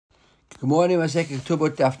Good morning, Masechet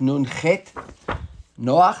Ketubot Daf Nun Chet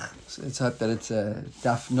Noach. So let's hope that it's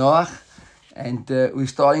Daf Noach, and we're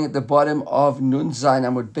starting at the bottom of Nun Zayin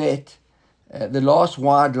Amud Bet, the last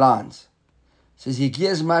wide lines. It says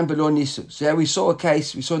Higiaz Man Below Nisu. So we saw a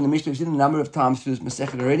case. We saw in the Mishnah. We've seen a number of times through this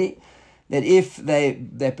Masechet already that if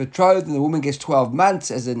they're betrothed and the woman gets 12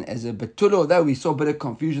 months as a betul, although we saw a bit of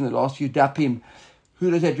confusion in the last few dapim. Who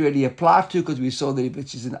does that really apply to? Because we saw that if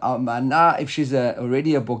she's an almana, if she's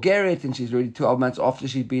already a bogeret and she's already 12 months after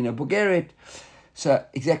she's been a bogeret, so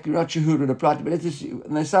exactly not sure who it would apply to. But it's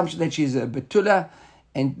an assumption that she's a betula,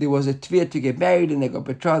 and there was a tvir to get married, and they got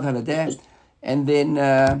betrothed on a day, and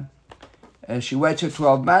then she waits for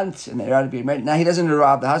 12 months, and they're ready to be married. Now he doesn't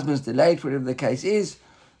arrive; the husband's delayed, whatever the case is.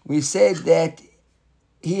 We said that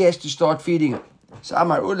he has to start feeding her. So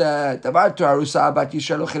Amar Ula Tabar to Arusa Bat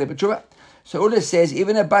Yisrael Ochele B'Tshuva. So Ula says,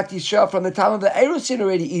 even a Bat Yisrael from the time of the Erusin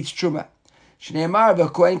already eats Truma. Shneimar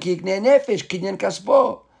v'kohen ki yiknei nefesh kinyan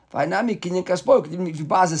kaspo. V'hainami kinyan kaspo. If he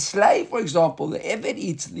buys a slave, for example, the Eved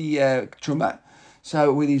eats the Truma.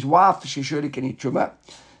 So with his wife, she surely can eat Truma.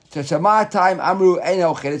 So my time, Amru ein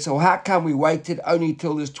ochelet. So how come we waited only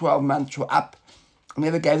till this 12 months were up? We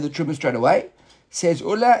never gave the Truma straight away. Says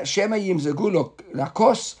Ula, Shema yimzagu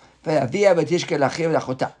lakos v'yavia v'tishke lachiv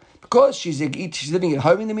lachota. Because she's living at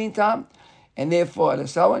home in the meantime, and therefore, and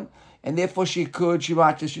so on, and therefore she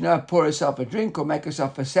might just, pour herself a drink or make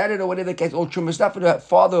herself a salad or whatever the case, all truma stuff, and her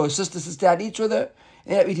father or sister sits down and eats with her,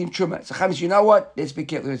 and they're eating truma. So Chamis, you know what? Let's be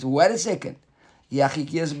careful. So, wait a second. So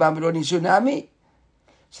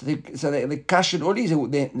the question all is,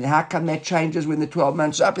 how come that changes when the 12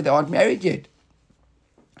 months are up if they aren't married yet?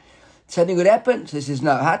 Something would happen. So he says,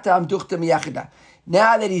 no. Now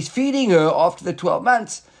that he's feeding her after the 12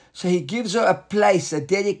 months, so he gives her a place, a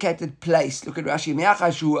dedicated place. Look at Rashi.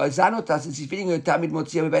 Since he's feeding her tamid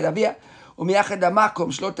motzia b'beit avia,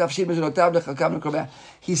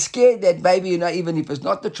 he's scared that maybe, even if it's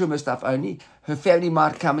not the truma stuff only, her family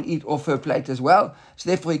might come and eat off her plate as well. So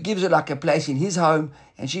therefore he gives her like a place in his home,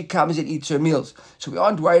 and she comes and eats her meals. So we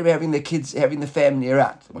aren't worried about having the kids, having the family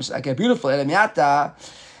around. So okay, beautiful.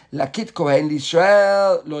 Lakit kohen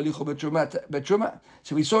l'Yisrael lo lichu b'truma.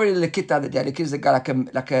 So we saw already Lakit the other day. Lakit is the guy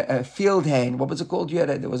like a field hand. What was it called?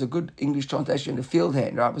 There was a good English translation, a field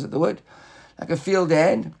hand, right? Was it the word? Like a field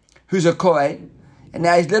hand who's a kohen, and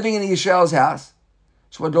now he's living in Yisrael's house.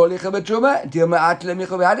 So what lo lichu b'truma?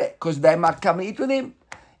 Because they might come and eat with him,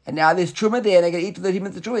 and now there's truma there, and they're going to eat with him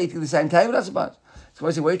at the truma, eating at the same table, I suppose. So I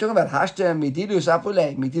said, what are you talking about? Hashtem mididu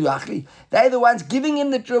sapule mididu achli. They're the ones giving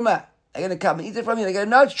him the truma. They're going to come and eat it from him. They're going to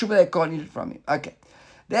know it's true, but they can't eat it from him. Okay.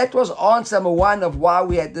 That was answer number one of why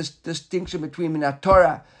we had this distinction between Minat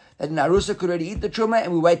Torah, that an Arusa could already eat the truma,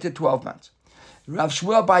 and we waited 12 months. Rav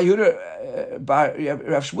Shmuel bar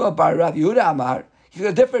Rav Yehuda Amar, he's got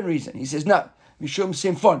a different reason. He says, no, Mishum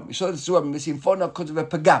Simfon. We saw this woman, Simfon, not because of a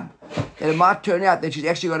pagam. That it might turn out that she's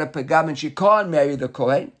actually got a pagam and she can't marry the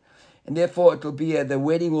Kohen, and therefore it will be the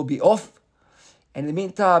wedding will be off. And in the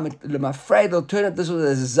meantime, I'm afraid they'll turn out this was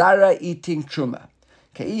a Zara eating truma.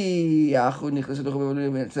 It's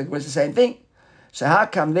the same thing. So how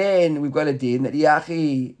come then we've got a din that if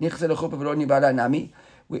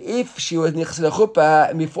she was nichse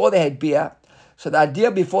lechuppah before they had beer, so the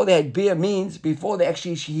idea before they had beer means before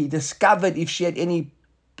he discovered if she had any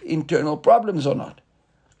internal problems or not.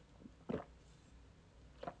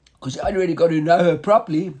 Because you only really got to know her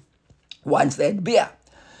properly once they had beer.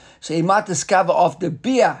 So he might discover after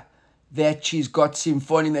beer that she's got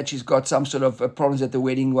symphonia, that she's got some sort of problems at the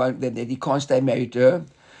wedding, that he can't stay married to her.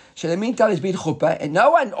 So in the meantime, he's been chuppah, and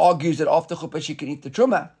no one argues that after chuppah she can eat the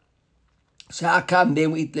truma. So how come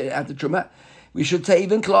then we eat after truma? We should say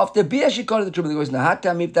even after beer she can't eat the truma. He goes,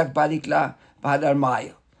 Nahata mivtak balikla bahadar mayil.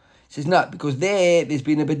 He says, no, because there's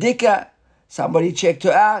been a bedika, somebody checked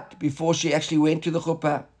her out before she actually went to the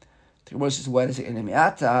chuppah. The Gemara says, wait a second, if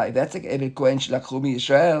that's like Eved Kohen Shlachchu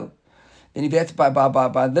Yisrael, then if that's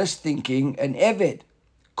by this thinking, an Eved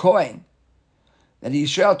Kohen, that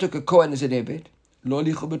Yisrael took a Kohen as an Eved, Lo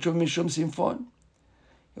lichu b'truma mishum simfon.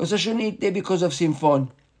 He also shouldn't eat there because of simfon.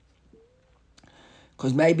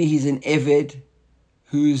 Because maybe he's an Eved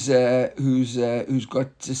who's got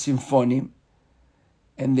the symphonim,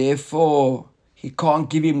 and therefore he can't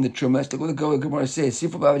give him the truma. Look what the Gemara says. The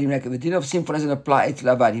din of simfon doesn't apply to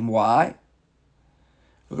lavadim. Why?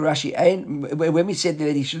 Look at Rashi. When we said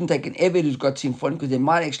that he shouldn't take an eved who's got simfon, because there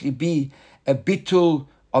might actually be a bitul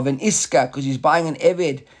of an iska, because he's buying an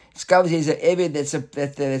eved. Discovers he's an eved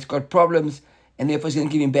that's got problems, and therefore he's going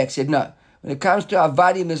to give him back. Said no. When it comes to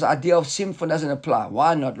avadim, this idea of simfon doesn't apply.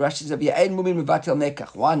 Why not? Rashi says,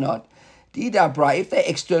 why not? if they're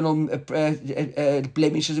external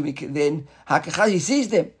blemishes, then he sees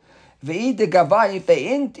them. If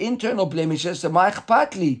they're internal blemishes, so my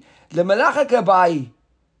patli the malacha gabai,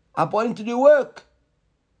 I want him to do work,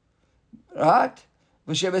 right?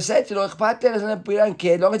 We don't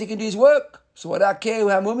care as long as he can do his work. So what I care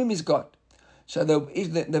how mumim he's got. So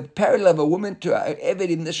the parallel of a woman to Eved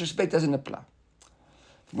in this respect doesn't apply.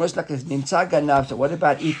 Most like a nimtza ganav. So what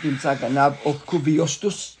about if nimtza ganav or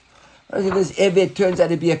kubiostus? What if this Eved turns out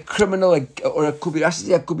to be a criminal or a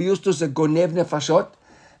kubiostus, a gonev nefashot,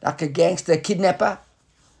 like a gangster, a kidnapper?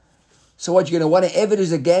 So what, you're going to want an Eved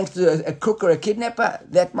who's a gangster, a crook or a kidnapper?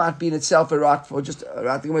 That might be in itself a right for just a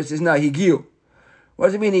right thing. It says, no, higiu. What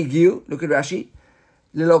does it mean higiu? Look at Rashi.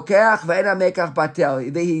 Lelokeach ve'ena mekach batel.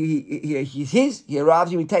 He's his, he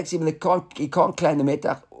arrives him, he takes him, and he can't claim the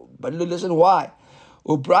metach. But listen, why?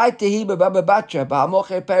 U'brai tehi b'baba batra,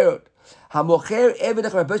 b'hamocher perot. Hamocher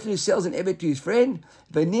Eved, a person who sells an Eved to his friend,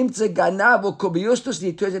 v'nimtze ganav or kubiustus,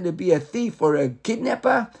 he turns out to be a thief or a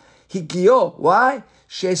kidnapper. Higio. Why?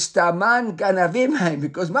 Shestaman ganavim,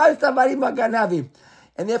 because most avadim are ganavim.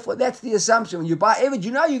 And therefore, that's the assumption. When you buy Eved,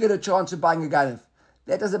 you know you get a chance of buying a ganav.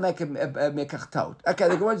 That doesn't make a mekach taut. Okay,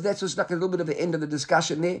 that's just like a little bit of the end of the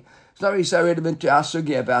discussion there. It's not really so relevant to our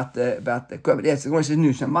sugi about the comment. Yes, the Gemara says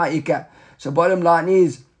new. So bottom line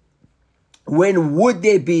is, when would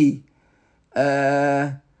there be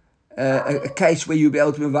a case where you'll be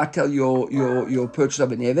able to mevatel your purchase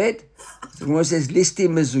of an Eved? The Gemara says listim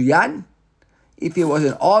mezuyan. If he was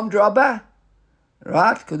an armed robber,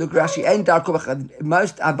 right? Because look, Rashi ain't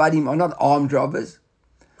most avadim are not armed robbers.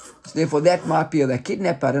 So therefore, that might be a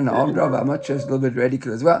kidnapper and an armed robber. I'm not sure, it's a little bit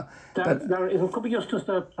radical as well. But it could be used to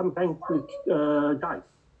some playing with dice.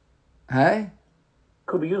 Hey?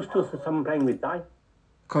 Could be used to some playing with dice.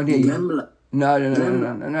 Can't hear you. No.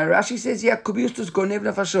 Rashi says, yeah, could be used to gonev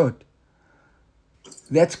nefashot.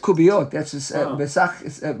 That's kubiot. That's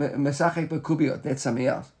mesachek bekubiot. That's something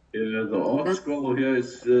else. Yeah, the art scroll here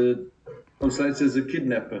is translates as a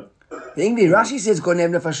kidnapper. The English, Rashi says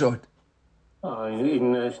gonev nefashot.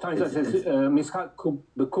 In Steinzer says Mishak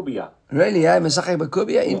Bekubia. Really, eh? Mesachek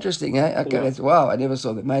Bekubia? Interesting, eh? Okay, that's, wow, I never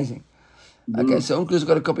saw that. Amazing. Okay, so Uncle's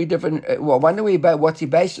got a copy different. Wonder what's he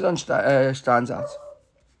based it on, Steinzer?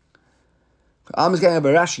 I'm just going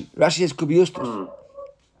over Rashi. Rashi says Kubiustus.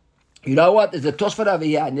 You know what? There's a Tosfot over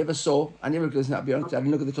here I never saw. I never looked at this now, to be honest. I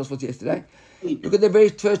didn't look at the Tosfot yesterday. Look at the very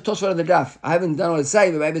first Tosfot of the daf. I haven't done all the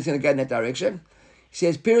same, but maybe it's going to go in that direction. He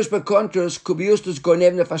says, Pirush Bekontros, Kubiustus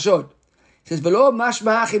Gonev Nefashot. He says, Velo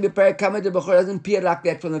mashma hachi b'perek kamed de b'chorot. Doesn't appear like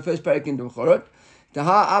that from the first perek in the B'chorot.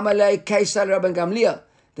 Taha amalei kaisar Rabban Gamliel.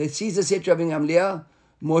 The Caesar said to Rabban Gamliel,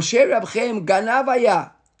 Moshe Rabchem ganav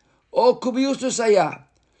haya, or kubiustus haya,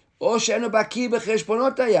 or she'enu baki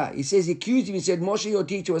b'cheshponot haya. He says, he accused him, he said, Moshe, your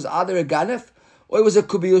teacher, was either a ganef, or he was a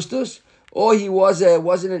kubiustus, or he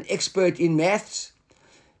wasn't an expert in maths.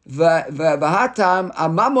 V'hatam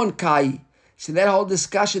amamon kai. So that whole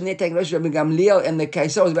discussion there taking place with Rabban Gamliel and the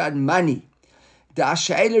Kaisar was about money.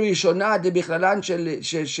 השאלה הראשונה בכללן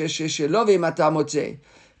שלא ואם אתה מוצא.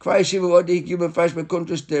 כבר ישיבו עוד הגיעו בפרש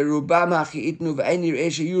בקונטרס דרובם הכי יתנו ואין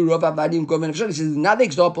נראה שיהיו רוב עבדים כל מיני. This is another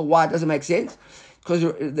example why it doesn't make sense. Because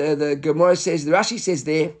the Gemara says, the Rashi says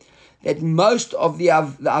there, that most of the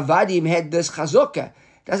Avadim had this chazokah.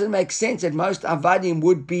 Doesn't make sense that most Avadim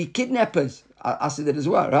would be kidnappers. I said that as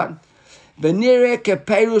well, right? V'nireh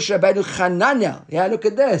keperush Rabbeinu Chananel. Yeah, look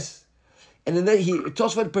at this. And then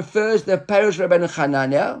Tosfot prefers the Perush Rabbeinu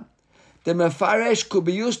Chananel, the Mefaresh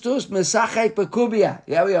Kubiustus Mesachek Bekubia.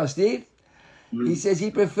 Yeah, we are, Steve. He says he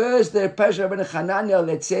prefers the Perush Rabbeinu Chananel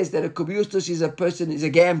that says that a Kubiustus is a person, is a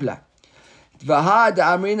gambler. V'had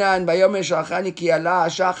Amrina and Vayomer Shalchani ki Allah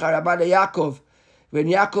Shachar Abba Yaakov. When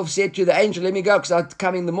Yaakov said to the angel, let me go because I'll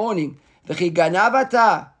come in the morning. V'chi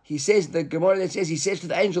ganavata. He says, the Gemara that says, he says to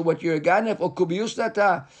the angel, what, you're a ganav or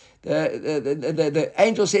kubiustata? The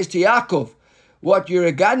angel says to Yaakov, what, you're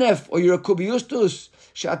a ganef or you're a kubiustus?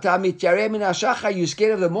 You're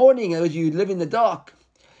scared of the morning, or you live in the dark.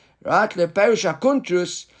 Right? If it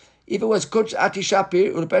was kuntrus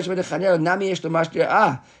atishapir,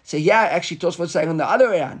 so yeah, actually Tosfot saying on the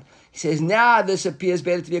other hand. He says, now this appears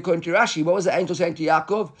better to be according to Rashi. What was the angel saying to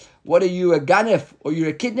Yaakov? What, are you a ganef or you're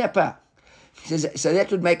a kidnapper? He says, so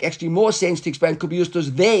that would make actually more sense to explain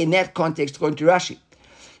kubiustus there in that context according to Rashi.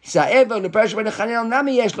 However, the Perush Rabbeinu Chananel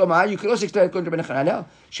nami yesh lomar. You could also explain according to Rabbeinu Chananel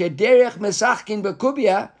shederech mesachkin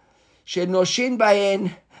bekubia shenoshin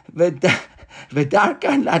bahen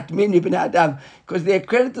V'darkan latmin ibn Adam, because their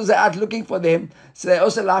creditors are out looking for them, so they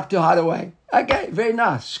also like to hide away. Okay, very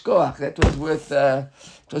nice. Shkoach. That was worth.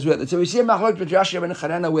 It was worth it. So we see a machlok with Rashi and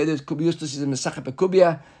Chanana where there's Kubiustus is a Masachet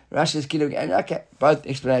Bekubia. Rashi is killing, and okay, both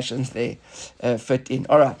explanations they fit in.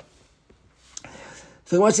 All right.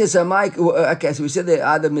 So one says, Mike. Okay, so we said they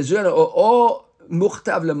either mezuzah or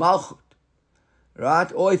muchtav lemalchut,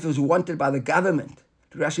 right? Or if it was wanted by the government.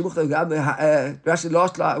 Rashi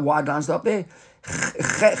last wide line stop there.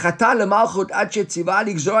 Chata lemalchut ad shetzivah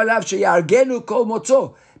ligzor alav sheyargenu kol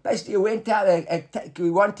motzo. Basically, he went out.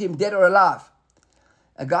 We want him dead or alive.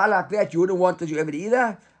 A guy like that, you wouldn't want to do ever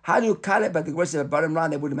either. Hanu kale, but the question of bottom line,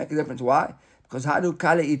 that wouldn't make a difference. Why? Because hanu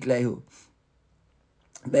kale it lehu.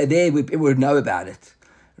 There, people would know about it,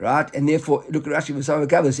 right? And therefore, look at Rashi with some of the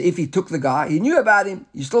governors. If he took the guy, he knew about him.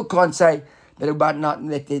 You still can't say that about not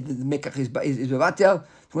that the mekach is bevatel.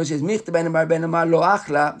 When it says michta ben amar lo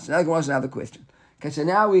achla, so now there's another question. Okay, so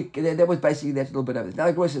now that was basically that little bit of it. Now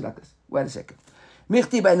the question is like this. Wait a second.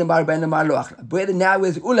 Michti ben amar lo achla. Whether now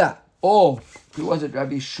is ula or who was it?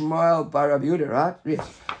 Rabbi Shmuel bar Rabbi Yehuda, right? Yes.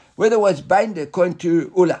 Whether it was bind according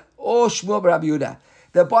to ula or Shmuel bar Rabbi Yehuda.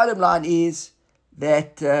 The bottom line is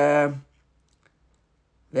that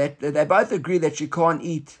that they both agree that she can't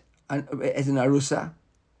eat as an arusa,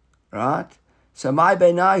 right? So my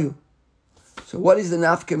beinayu. So what is the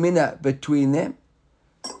nafka mina between them?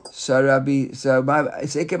 So my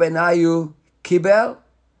seke beinayu kibel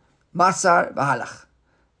masar v'halach.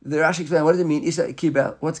 The Rashi explains what does it mean? Is that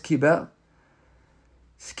kibel? What's kibel?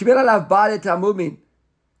 Kibel alav ba'alet hamumin.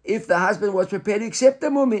 If the husband was prepared to accept the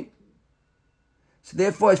mumin. So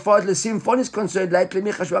therefore, as far as the simfon is concerned, like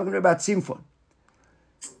Lemicha, we're talking about simfon.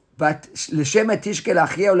 But we still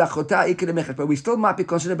might be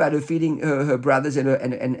concerned about her feeding her brothers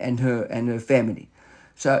and her family.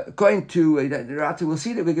 So according to Rata, we'll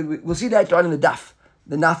see later on in the daf,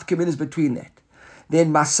 the nafkamina is between that.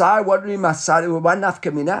 Then masar, what do we masar? One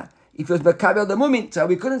nafkamina. If it was makabel the mumin, so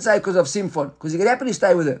we couldn't say because of simfon, because he could happily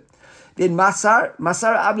stay with her. Then masar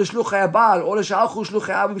av l'shluchei abal, or l'shalchu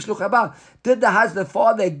shluchei av v'shluchei abal. Did the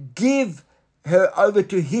father give her over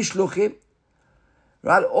to his shluchim?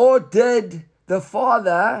 Right? Or did the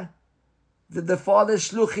father's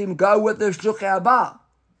shluchim go with the shluchei abal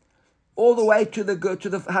all the way to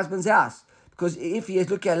the husband's house? Because if he is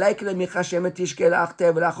looking at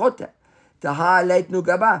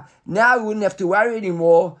now we wouldn't have to worry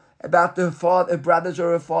anymore about her brothers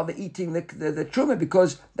or her father eating the truma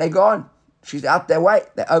because they're gone. She's out their way.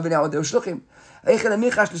 They're over now with their shluchim. You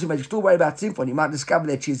still worry about simfon. You might discover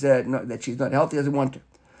that she's not healthy, doesn't want to.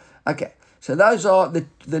 Okay. So those are the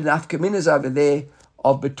nafkaminas over there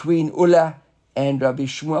of between Ula and Rabbi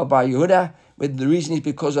Shmuel bar Yehuda. Whether the reason is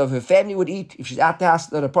because of her family would eat, if she's out the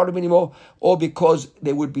house, not a problem anymore, or because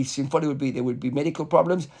there would be simfon, there would be medical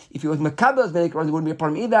problems. If it was makabel's medical problems, there wouldn't be a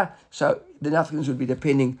problem either. So the nafkaminas would be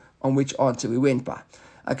depending on which answer we went by.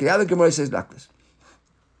 Okay, the other Gemara says like this.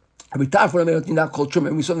 We saw in the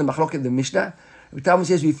machlok in the Mishnah. Rabbi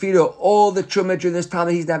says we feed her all the truma during this time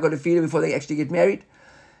that he's now going to feed her before they actually get married.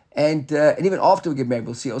 And even after we get married,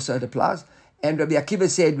 we'll see also it applies. And Rabbi Akiva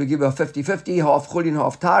said we give her 50-50, half chulin,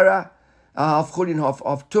 half tara, half chulin,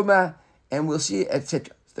 half tuma, and we'll see,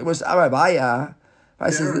 etc. There was Arabaya.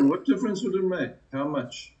 What difference would it make? How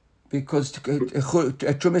much? Because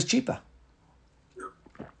truma is cheaper.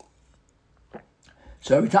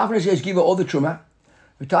 So Rabbi Tafon says give her all the truma.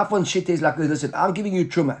 Rabbi Tafon's shit is like this. Listen, I'm giving you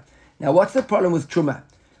truma. Now, what's the problem with truma?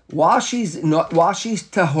 While she's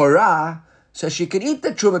tahora, so she can eat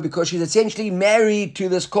the truma because she's essentially married to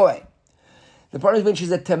this kohen. The problem is when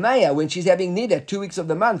she's a tameya, when she's having nida 2 weeks of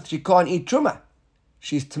the month, she can't eat truma.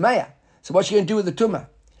 She's tameya. So what's she going to do with the truma?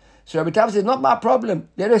 So Rabbi Tafon says, not my problem.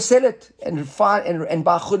 Let her sell it and buy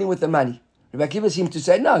chulim with the money. Rabbi Akiva seems to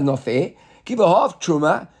say, no, not fair. Give her half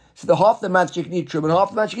truma, so the half the month she can eat truma and half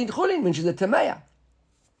the month she can eat chulim when she's a tameya.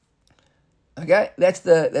 Okay, that's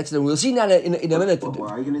the. We'll see now in a minute. Why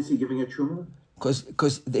are you going to see giving a truma?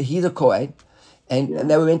 Because he's a kohen, and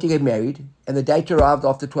they were meant to get married, and the date arrived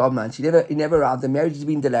after 12 months. He never arrived. The marriage has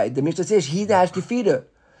been delayed. The Mishnah says he has to feed her.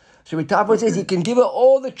 So Ritafon says he can give her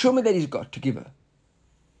all the truma that he's got to give her.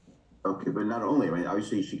 Okay, but not only. I mean,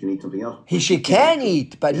 obviously she can eat something else. She can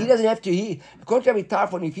eat, but he doesn't have to. According to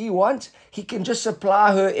Ritafon, if he wants, he can just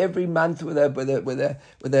supply her every month with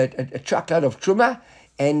a truckload of truma.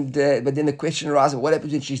 And but then the question arises: what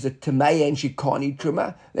happens when she's a tameya and she can't eat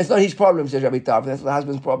truma? That's not his problem, says Rabbi Tarf. That's the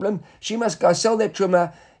husband's problem. She must go sell that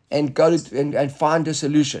truma and go and find a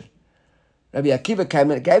solution. Rabbi Akiva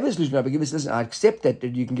came and gave a solution. Rabbi Akiva says, "Listen, I accept that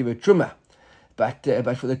you can give her truma, but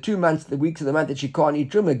for the 2 months, the weeks of the month that she can't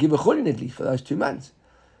eat truma, give her chulin at least for those 2 months."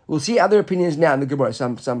 We'll see other opinions now in the Gemara,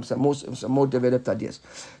 some more developed ideas.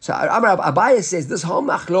 So Abaye says this whole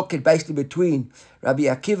machloket basically between Rabbi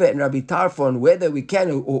Akiva and Rabbi Tarfon, whether we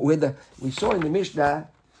can or whether we saw in the Mishnah.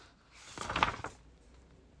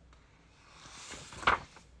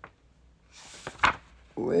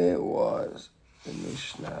 Where was the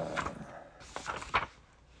Mishnah?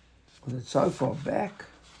 Was it so far back?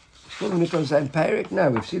 Still the Mishnah on the same parak? No,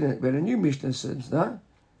 we've seen it. We had a new Mishnah since, no?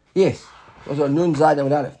 Yes. It was on Nun Zayin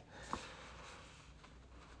Amud Aleph.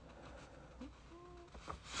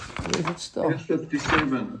 Where did it stop?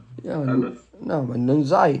 57. Yeah, Aleph. no, Nun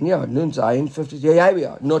Zayin. Yeah, Nun Zayin 50. Yeah, here we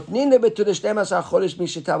are. Notnin lebetu ל-12 חודש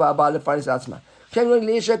משתבה הבאה לפרנס לעצמה. כשהם נותנים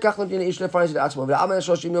לאישה, כך נותנים לאיש לפרנס לעצמו. ולאמר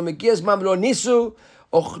 30 יום הגיע הזמן ולא ניסו,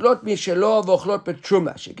 אוכלות משלו ואוכלות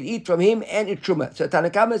בתרומה. She can eat from him and eat truma. So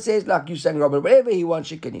Tanakama says, like you saying, Robert, whatever he wants,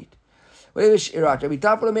 she can eat. Whatever she wants. Rabbi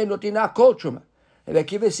Tarfon אומר, נותנים לה כל truma. Rabbi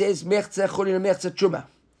Akiva says, mechze chulin and mechze truma.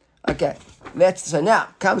 Okay, so now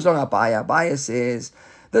comes along Abaye. Abaye says,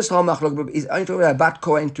 this whole machlok is only talking about a bat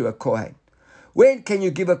kohen to a kohen. When can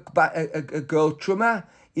you give a girl truma?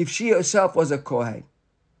 If she herself was a kohen.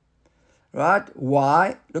 Right?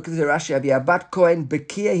 Why? Look at the Rashi. A bat kohen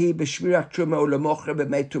bekiyahi b'shmirat truma u'lemochre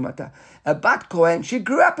b'mei tumata. A bat kohen, she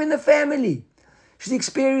grew up in the family. She's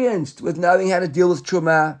experienced with knowing how to deal with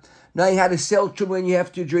truma, knowing how to sell truma when you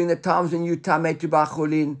have to during the times when you tamei to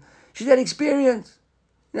bachulin. She's had experience.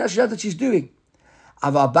 She knows what she's doing.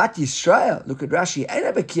 Aval bat Yisrael, look at Rashi.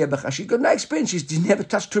 She's got no experience. She's never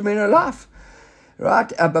touched truma in her life. Right?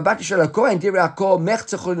 Bat Yisrael kohen direi kol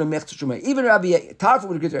mechze chulin and mechze truma. Even Rabbi Tarfon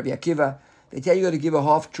would agree with Rabbi Akiva. They tell you got to give her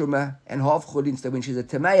half truma and half chulin, so when she's a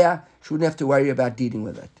tameya, she wouldn't have to worry about dealing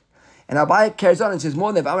with it. And Abaye carries on and says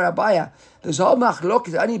more than Amar Abaye. This whole machlok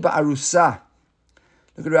is only ba'arusa.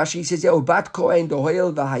 Look at Rashi. He says, "Yeah, bat kohen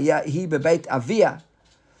dohoil v'haya hi bebeit avia."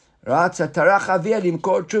 Right? So tarach avia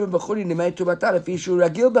limkor truma b'chulin limei tumata lefi shu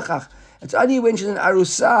ragil b'chach. It's only when she's an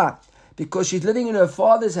arusa because she's living in her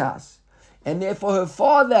father's house. And therefore her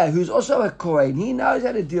father, who's also a kohen, he knows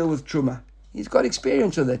how to deal with truma. He's got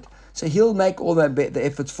experience with it. So he'll make all the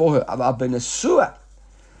efforts for her.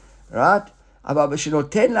 Right?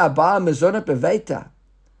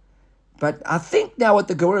 But I think now what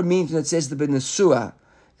the Gemara means when it says the benasua,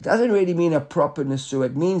 it doesn't really mean a proper nesua.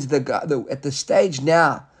 It means at the stage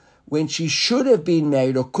now when she should have been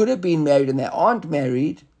married or could have been married and they aren't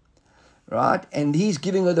married, right? And he's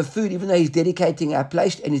giving her the food, even though he's dedicating a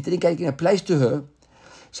place and he's dedicating a place to her.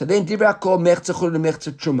 So then Dibra called mechze chulin and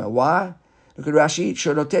mechze truma. Why? Look at Rashi.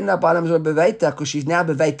 Shenoten la bala mezon beveita, because she's now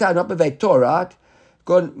beveita, not beveito, right?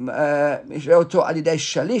 God mishreoto alidei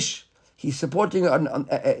shalish. He's supporting her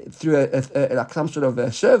through like some sort of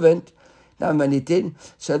a servant.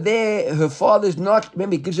 So there, her father's not.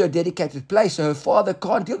 Remember, he gives her a dedicated place, so her father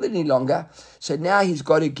can't deal with it any longer. So now he's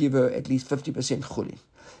got to give her at least 50% chulin.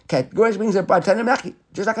 Okay, Gemara brings a brighter.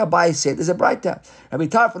 Just like Abaye said, there's a brighter. Rabbi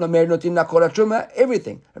Tarfon omer notin la kol truma,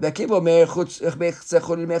 everything. Rabbi Akiva omer chutz mechze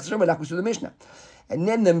chulin mechze truma, like we saw the Mishnah. And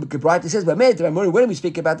then the brighter says, when we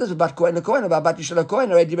speak about this, about kohen to kohen, about bat yishal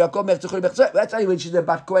kohen, already about mechze chulin mechze. That's only when she's a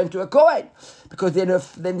bat kohen to a kohen, because then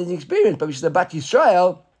there's experience. But when she's a bat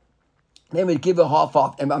Yisrael, then we give her half.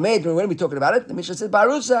 And when we're talking about it, the Mishnah says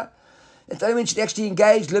barusa. It's only when she's actually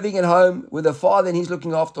engaged, living at home with her father, and he's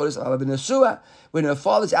looking after her. When her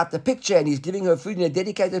father's out the picture and he's giving her food in a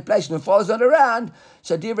dedicated place, and her father's not around,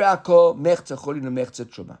 so divrei kol mechze chulin and mechze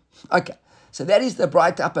truma. Okay, so that is the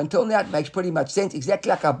bright up until now. It makes pretty much sense,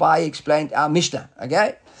 exactly like Abaye explained our Mishnah.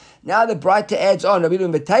 Okay, now the brighter adds on. Rabbi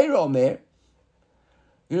Meteira omer.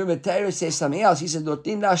 Rabbi Meteira says something else. He says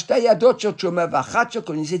notin la shtei yadot shel truma v'achat shel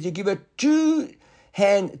chulin. He says you give her 2/3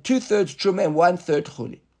 truma and 1/3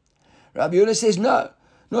 chulin. Rabbi Yehuda says no.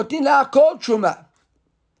 Notin la kol truma.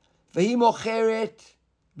 V'hi mocheret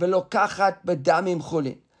v'lokachat b'damim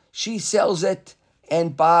chulin. She sells it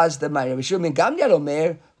and buys the money. Rabbi Shimon ben Gamliel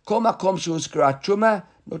omer kol makom she'uzkara truma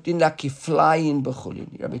notin la kiflayin b'chulin.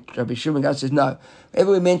 Rabbi Shimon ben Gamliel says no.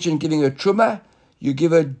 Whenever we mention giving her truma, you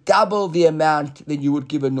give her double the amount than you would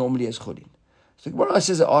give her normally as chulin. So one of us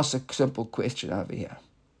says ask a simple question over here.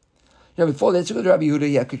 Before let's look at Rabbi Yehuda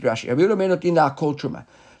here. Rashi. Rabbi Yehuda omer notin la kol truma.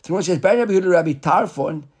 So one says, "By Rabbi Yehuda, Rabbi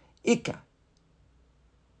Tarfon, Ika."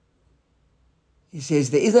 He says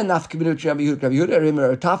there is enough community to Rabbi Yehuda. Rabbi Yehuda,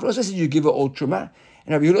 remember, Tarfon also says you give her all truma,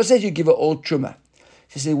 and Rabbi Yehuda says you give her all truma.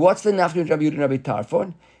 He says, "What's the enough community to Rabbi Yehuda and Rabbi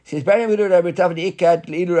Tarfon?" He says, "By Rabbi Yehuda, Rabbi Tarfon, Ika,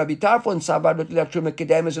 Leilu Rabbi Tarfon, Sabar not la truma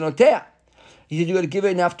kedemes anotea." He said you got to give her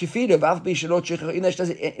enough to feed her. If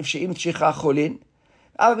she im tchicha cholin,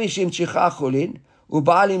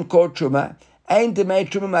 ubalim kol truma. Ein demei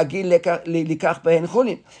truma magil likach behen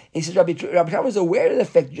chulin. He says, Rabbi Tarfon is aware of the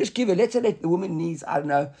fact, just give her, let's say that the woman needs, I don't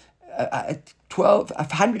know,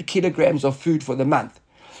 100 kilograms of food for the month.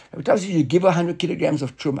 Rabbi Tarfon says, you give her 100 kilograms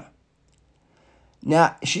of truma.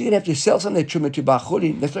 Now, she's going to have to sell some of the truma to buy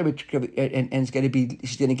chulin. That's why and it's going to be,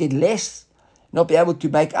 she's going to get less, not be able to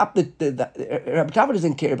make up the Rabbi Tarfon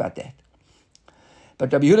doesn't care about that.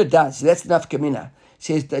 But Rabbi Yehuda does. So that's enough kamina.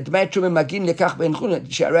 Says that the truma magin lekach ben chulin.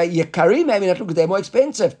 Sharai yekarim maybe not because they're more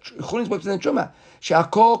expensive. Chulin is more expensive than truma.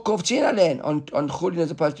 Shakol kovtzin alen on chulin as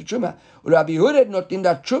opposed to truma. Rabbi Yehuda not in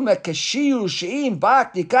that truma kashiu sheim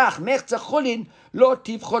bak nikach mechza chulin lo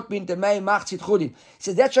tivchot min demei machzit chulin.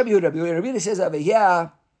 Says that's Rabbi Yehuda. Rabbi Yehuda says over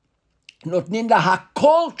here not ninda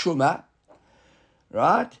hakol truma,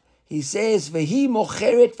 right? He says vehi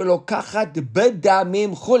mocheret velokachat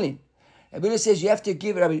bedamim chulin. Rabbi Yehuda says you have to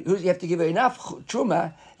give her enough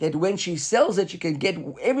truma that when she sells it, she can get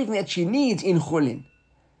everything that she needs in chulin.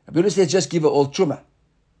 Rabbi Yehuda says just give her all truma.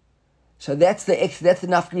 So that's the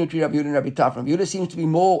nafka between Rabbi Yehuda and Rabbi Tarfon. Rabbi Yehuda seems to be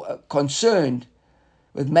more concerned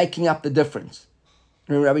with making up the difference.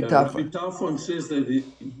 Rabbi Tarfon says that he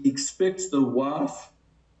expects the wife,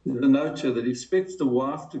 the note here, that he expects the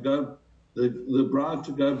wife to go, the bride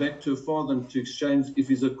to go back to her father and to exchange, if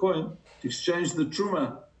he's a coin, to exchange the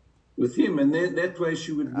truma with him, and that way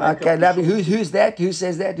she would make okay, Rabbi, who's that? Who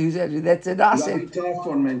says that? Who's that? That's a Rabbi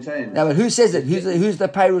Tarfon maintains. No, but who says it? Who's the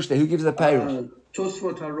Peirush there? Who gives the Peirush?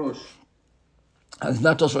 Tosfot HaRosh. There's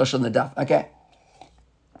no Tosfot HaRosh on the daf. Okay.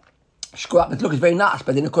 Shkuach, look, it's very nice,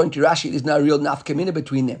 but then according to Rashi, there's no real nafkamina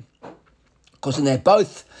between them. Because they're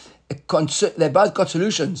both got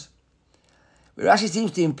solutions. But Rashi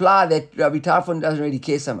seems to imply that Rabbi Tarfon doesn't really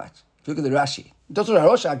care so much. If you look at the Rashi. Tosfot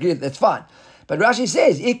HaRosh, I agree, that's fine. But Rashi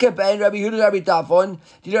says, Ike bein Rabbi Yehuda Rabbi Tarfon,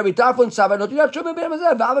 did Rabbi Tarfon sava, not did Truma ben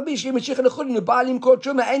Mazal, v'ava b'shri m'shich l'chulin, u'balim kol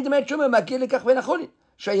Truma, ein demei Truma, makir l'kach ben achulin.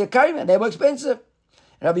 Shayakarim, they're more expensive.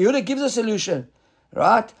 And Rabbi Yehuda gives a solution,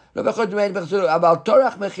 right? Both of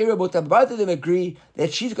them agree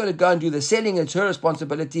that she's got to go and do the selling, it's her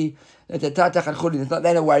responsibility, that the tatach and chulin,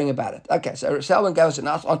 they're not worrying about it. Okay, so Selman gave us an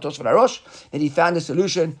answer on Tosfot HaRosh, and he found a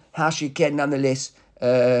solution how she can nonetheless do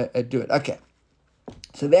it. Okay.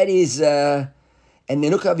 So that is, and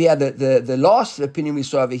then look over here, the last opinion we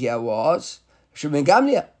saw over here was, Shimon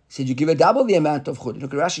Gamliel said you give her double the amount of chulin.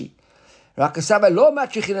 Look at Rashi.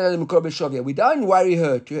 We don't worry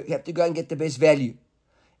her to have to go and get the best value.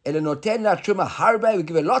 We give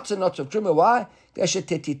her lots and lots of truma. Why? She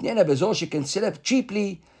can sell it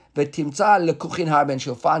cheaply, and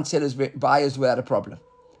she'll find sellers, buyers without a problem.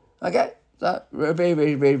 Okay? So, very,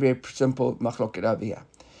 very, very, very simple machloket over here.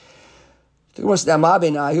 What's the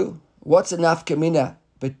nafkamina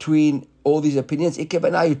between all these opinions?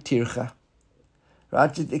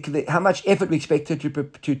 Right? How much effort we expect her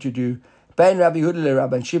to do? Bein Rabbi Yehuda,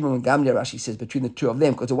 Rabbi Shimon and Gamliel, Rashi says between the two of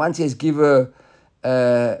them, because the one says give her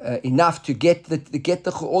enough to get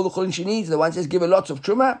all the chulin she needs. The one says give her lots of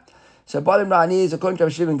truma. So bottom line is, according to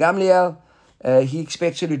Rabbi Shimon and Gamliel, he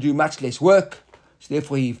expects her to do much less work. So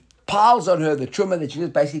therefore he piles on her the truma that she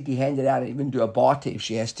just basically handed out and even do a barter if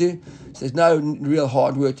she has to. So there's no real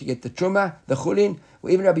hard work to get the truma, the chulin.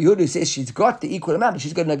 Well, even Rabbi Yehuda says she's got the equal amount, but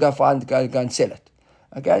she's going to go and sell it.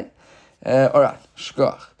 Okay? All right.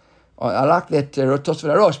 Shkoch. I like that Tosfot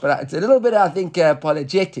HaRosh, but it's a little bit, I think,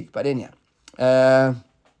 apologetic. But anyhow. Now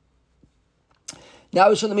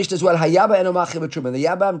we saw the Mishnah as well. Hayaba eno machir b'truma. The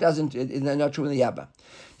Yabam doesn't, no truma in the Yabam.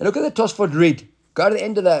 Now look at the Tosfot read. Go to the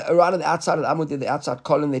end of right on the outside of the Amud, the outside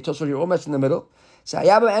column there. Tosfot here, almost in the middle. So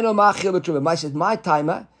Hayaba eno machir b'truma. My says, my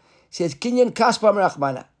timer says, Kinyan kaspa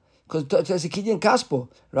merachmana. Because it's a kinyan kaspo,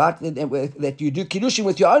 right? That you do kiddushin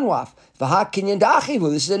with your own wife. V'ha kinyan da'achivu.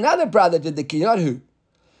 This is another brother did the kinyan, not who.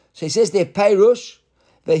 So he says there, Peirush,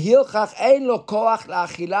 v'hilchach ein lo koach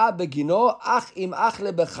la'achila begino, ach im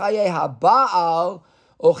achle b'chayei ha'ba'al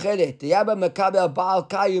ochelet. The Yabam mekabel ba'al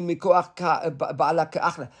kayu mikoach ba'ala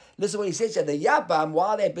ka'achla. Listen what he says here. The Yabam,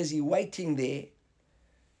 while they're busy waiting there,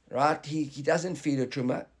 right, he doesn't feed her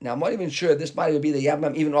truma. Now, I'm not even sure, this might even be the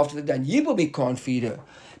Yabam even after the Dan Yibumi can't feed her.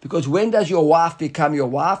 Because when does your wife become your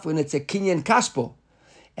wife? When it's a kinyan kaspo.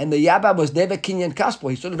 And the Yabam was never kinyan kaspo.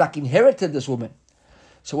 He sort of like inherited this woman.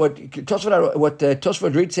 So what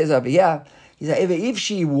Tosfot Reed says over here is that if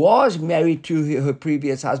she was married to her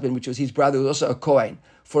previous husband, which was his brother, who was also a Kohen,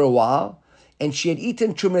 for a while, and she had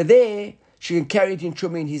eaten truma there, she can carry it in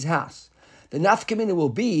truma in his house. The nafkamina will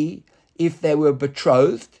be if they were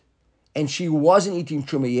betrothed, and she wasn't eating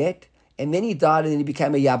truma yet, and then he died, and then he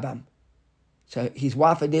became a Yabam. So his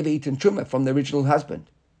wife had never eaten truma from the original husband.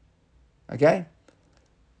 Okay?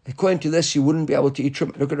 According to this, she wouldn't be able to eat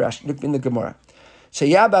truma. Look at Rashi, look in the Gemara. So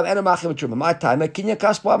Yabam eno machil b'truma. My time, kinyan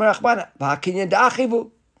kaspo amarachbana. V'hakinyan da'achivu.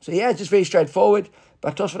 So yeah, it's just very straightforward.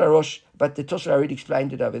 But the Tosfot Arid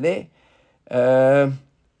explained it over there.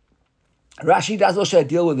 Rashi does also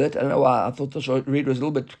deal with it. I don't know why. I thought Tosfot Arid was a little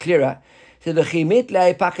bit clearer. So the chimit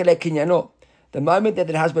le'pakele kinyano. The moment that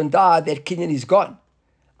the husband died, that kinyan is gone.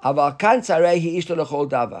 Aval kan tzarei ishto lechol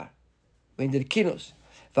davar. When the kinus.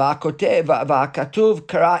 V'akatuv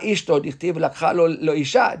kara ishto dichtiv lakcha lo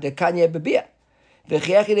isha dekanye bebia.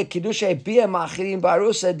 V'chiechi lekidushay bia machirim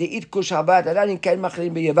barusa de'it kush habat. Adanin ken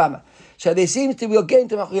machirim beyavama. So there seems to be, we'll get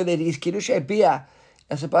into machir that is kiddushei bia.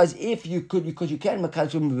 I suppose if you could, because you can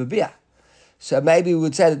makazum bia. So maybe we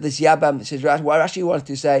would say that this Yabam says, why Rashi wants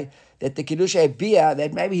to say that the kiddushei bia,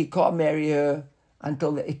 that maybe he can't marry her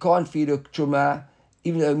until he can't feed her truma,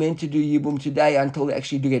 even though they're meant to do yibum today until they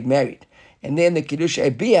actually do get married. And then the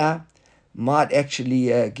kiddushei bia might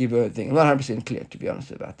actually give her a thing. I'm not 100% clear, to be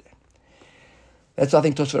honest about that. That's, I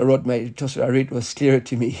think, Tosfot Arid was clearer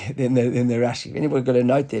to me than the Rashi. If anybody got a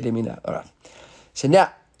note there, let me know. All right. So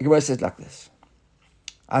now, the Gemara says like this.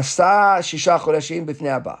 Asa shisha chodashim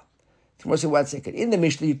b'fnei haba. The Gemara said, 1 second. In the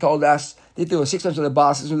Mishnah, you told us that there were 6 months with the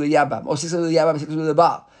Baal, 6 months with the Yabam, or 6 months with the Yabam, 6 months with the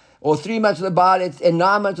Baal, or 3 months with the Baal and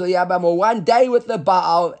 9 months with the Yabam, or 1 day with the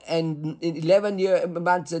Baal and 11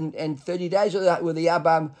 months and 30 days with the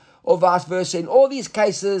Yabam, or vice versa. In all these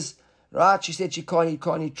cases, right, she said she can't eat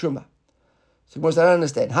truma. So most I don't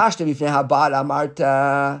understand. Hashta b'fnei habal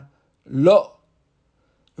amarta lo.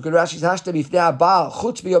 Look at Rashi's hashta b'fnei habal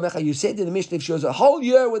chutz b'yomecha. You said in the Mishnah if she was a whole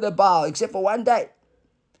year with a Baal except for 1 day,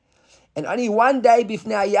 and only 1 day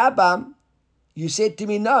b'fnei Yabam, you said to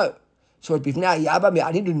me no. So at b'fnei Yabam,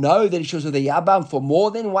 I need to know that if she was with a Yabam for more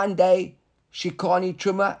than 1 day, she can't eat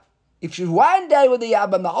truma. If she's 1 day with the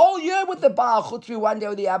Yabam, the whole year with the Baal chutz b'y 1 day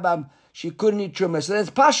with the Yabam, she couldn't eat truma. So that's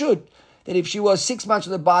pashut. That if she was 6 months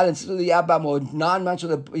with the Baal and 6 with the Yabam, or 9 months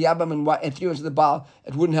with the Yabam and 3 months with the Baal,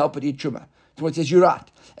 it wouldn't help it eat truma. So it says, you're right.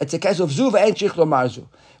 It's a case of Zuva and Shichlo Marzu.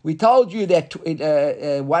 We told you that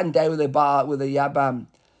 1 day with the Baal, with the Yabam,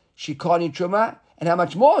 she can't eat truma, and how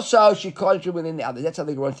much more so she can't eat truma than the others. That's how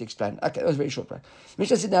they want to explain. Okay, that was very short. Right?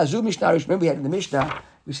 Mishnah said, now, Zu Mishnah, remember we had in the Mishnah,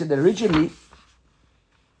 we said that originally,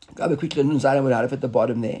 go back quickly to Nun Zayin with Aleph at the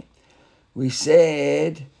bottom there. We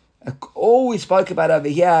said, all we spoke about over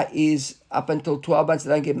here is up until 12 months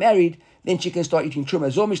they don't get married, then she can start eating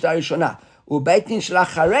truma. Zo Mishnah Rishona. Ubeitin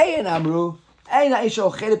shalach harein amru, ein ha'isha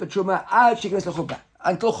ochelet b'truma ad shekines l'chuppah.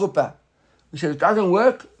 Until chuppah. We said if it doesn't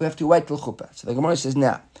work, we have to wait till chuppah. So the Gemara says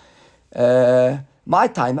now, my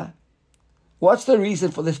timer, what's the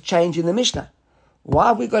reason for this change in the Mishnah? Why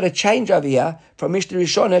have we got a change over here from Mishnah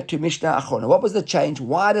Rishona to Mishnah Achona? What was the change?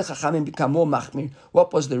 Why did Chachamim become more machmir?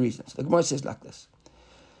 What was the reason? So the Gemara says like this.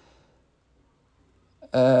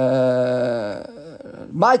 My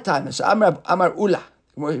time. So Amar Ula.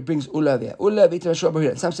 It brings Ula there. Ula v'ita Shua Bar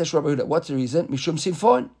Yehuda. Some say Shua Bar Yehuda. What's the reason? Mishum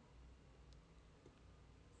Simfon.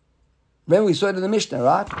 Remember we saw it in the Mishnah,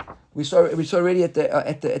 right? We saw already at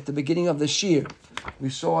the beginning of the Shir. We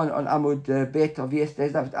saw on Amud Bet of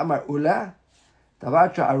yesterday's night. Amar Ula.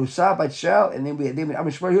 Tavarcha Arusa Bat Shel, and then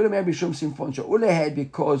Amar Shua Bar Yehuda maybe Mishum Simfon. So Ula had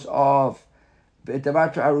because of דבר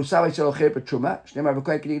ארוסה אצל אוכלת בתרומה, שנאמר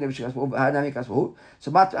וכל כדי נביא שכספו, והנמי כספו,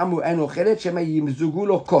 so בת אמרו אין אוכלת, שמא ימזוגו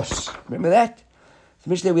לו כוס. Remember that? So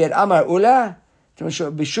Mishnah we had אמר אולה,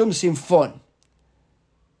 בשום סימפון.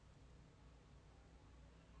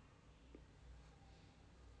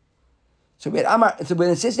 So we had Amar, so when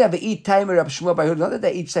it says they have to eat timer of Shmuel by Yehuda, not that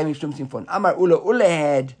they eat same Shum Simfon. Amar Ula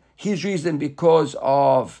had his reason because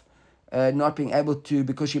of not being able to,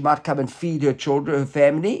 because she might come and feed her children, her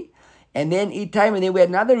family, and then eat time. And then we had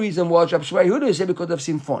another reason was Rav Shmuel Yehuda said because of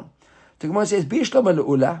Simfon. The Gemara says Bishlam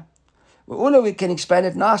Ula. Well, Ula we can explain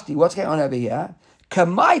it nicely. What's going on over here?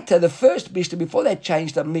 Kamaita, the first Mishnah before they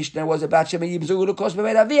changed the Mishnah was about Shema Yimzugulu Kos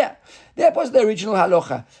B'Mei Avia. That was the original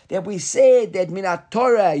halacha. That we said that Minat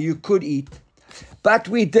Torah you could eat, but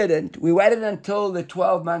we didn't. We waited until the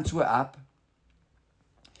 12 months were up.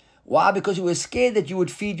 Why? Because we were scared that you would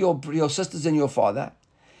feed your sisters and your father.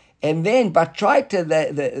 And then, but tried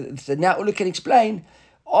to, so now Ula can explain,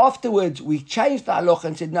 afterwards we changed the halacha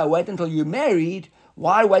and said, no, wait until you're married.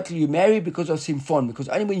 Why wait till you're married? Because of Simfon. Because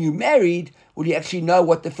only when you're married will you actually know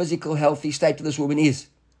what the physical healthy state of this woman is.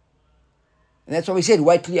 And that's why we said,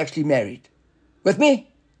 wait till you're actually married. With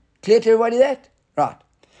me? Clear to everybody that? Right.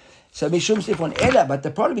 So Mishum Simfon Ella, but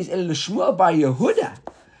the problem is Ella Shmuel Bar Yehuda,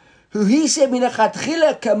 who he said,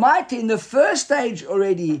 Minachatchila Kamaita, in the first stage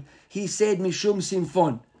already, he said Mishum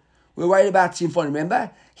Simfon. we're worried about Simfon.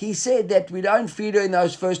 Remember? He said that we don't feed her in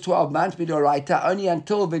those first 12 months, Bidoraita, only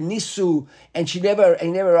until the Nisu, and she never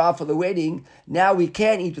arrived for the wedding. Now we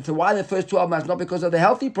can eat with her. Why in the first 12 months? Not because of the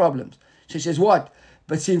healthy problems. She says, what?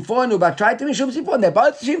 But Simfon, but try to Mishum Simfon, they're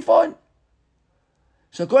both Simfon.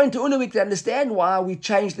 So according to Ula, we can understand why we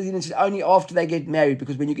changed the din and said only after they get married.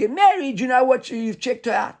 Because when you get married, you know what, you've checked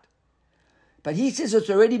her out. But he says it's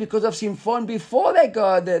already because of Simfon before they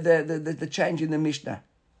go the change in the Mishnah.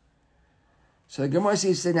 So the Gemara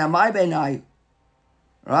says, now my benai,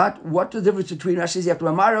 right? What's the difference between Rashi says you have to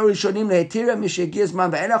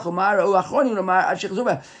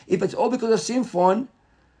if it's all because of Simfon,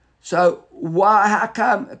 so why? How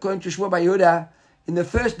come according to Shmuel Bar Yehuda, in the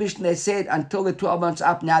first Mishnah they said until the 12 months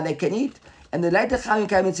up now they can eat, and the later Chachamim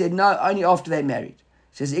came and said no, only after they married.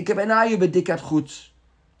 It says ikebenayu bedikat chutz.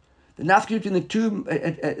 The nafka between the two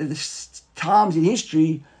times in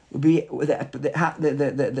history would be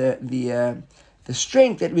the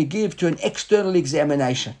strength that we give to an external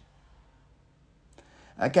examination.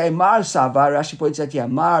 Okay, Mar Sava, Rashi points out here,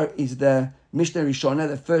 Mar is the Mishnah Rishona,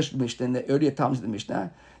 the first Mishnah in the earlier times of the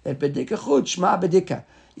Mishnah, that bedika chut, shma bedika.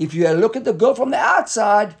 If you look at the girl from the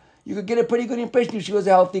outside, you could get a pretty good impression if she was a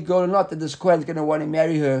healthy girl or not, that this Kohen is going to want to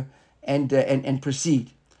marry her and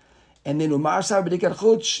proceed. And then Umar Sava bedika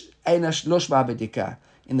chut, einash lo shma bedika.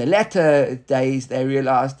 In the latter days, they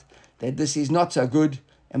realized that this is not so good,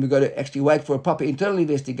 and we've got to actually wait for a proper internal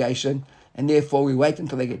investigation, and therefore we wait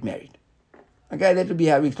until they get married. Okay, that would be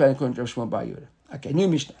how we explain according to Shmuel Bar Yehuda. Okay, new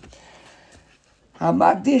Mishnah.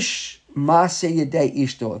 HaMagdish Maaseh Yedei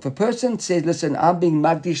Ishto. If a person says, listen, I'm being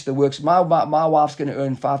Magdish the works, my wife's going to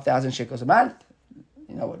earn 5,000 shekels a month.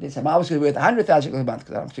 You know what, let's say my wife's going to be worth 100,000 shekels a month,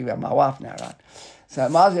 because I'm speaking about my wife now, right? So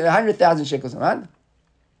my wife's going to 100,000 shekels a month.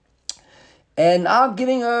 And I'm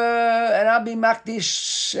giving her, and I'll be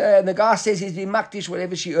Makdish. And the guy says he's being Makdish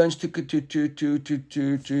whatever she earns to the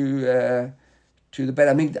Beit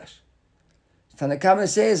HaMikdash. Tanakama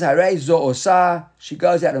says, Harei zo osa, she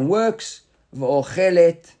goes out and works,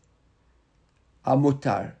 v'ochelet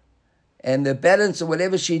amutar. And the balance of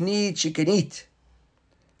whatever she needs, she can eat.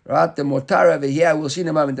 Right? The motar over here, we'll see in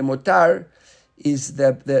a moment, the motar is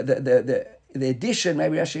the addition,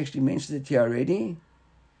 maybe Rashi actually mentioned it here already.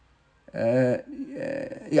 Look at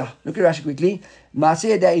Rashi quickly.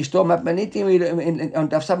 Maaseh Yedei Ishto, Matmanitim on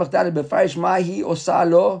Daf Samach Daled befarish Mahi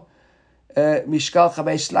Osalo Mishkal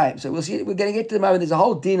Chavei Slaim. So we'll see. We're going to get to the moment. There's a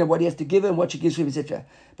whole din of what he has to give him, what she gives him, etc.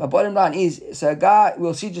 But bottom line is, so a guy,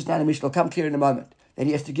 we'll see just now in the Mishnah, will come clear in a moment, that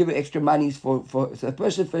he has to give her extra monies for so the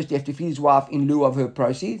person first he has to feed his wife in lieu of her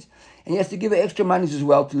proceeds, and he has to give her extra monies as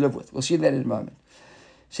well to live with. We'll see that in a moment.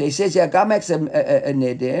 So he says, God makes a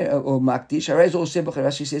neder, or makdish. Harei zo oseh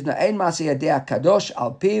b'chera. She says, no, ein maaseh yadei kadosh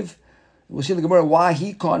al piv. We'll see in the Gemara why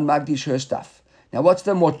he can't magdish her stuff. Now, what's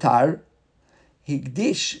the motar?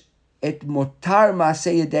 Higdish et motar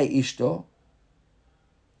maaseh yadei ishto.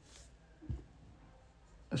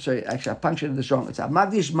 Sorry, actually, I punctured this wrong. It's a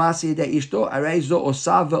magdish maaseh yadei ishto. Harei zo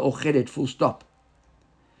osah ve'ochelet. Full stop.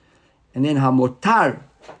 And then hamotar.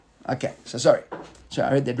 Okay, so sorry. So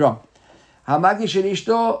I read that wrong. Hamagdish shel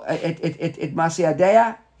ishto et maaseh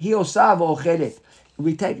yadea he osa v'ochelet.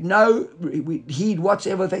 We take no heed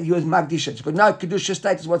whatsoever that he was magdish. She's got no kedusha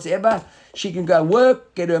status whatsoever. She can go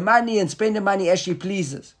work, get her money, and spend her money as she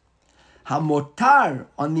pleases. Hamotar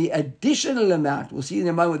on the additional amount. We'll see in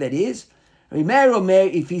a moment what that is. Remer omer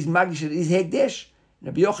if he's magdish it is hekdesh.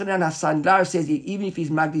 Rabbi Yochanan HaSandlar says even if he's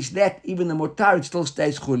magdish that, even the motar it still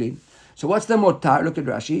stays chulin. So what's the motar? Look at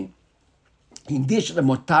Rashi. Higdish the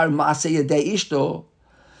motar maaseh yedei ishto,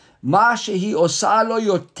 ma shehi osa lo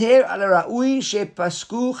yoter al ra'ui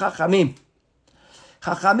shepasku chachamim.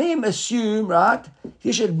 Chachamim assume, right,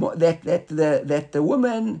 that the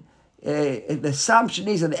woman, the assumption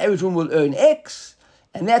is that the average woman will earn X,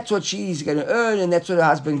 and that's what she's going to earn, and that's what her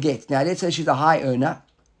husband gets. Now let's say she's a high earner,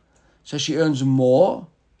 so she earns more.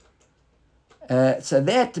 So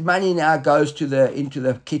that money now goes into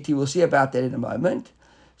the kitty. We'll see about that in a moment.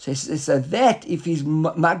 So that, if he's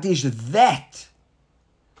magdish that,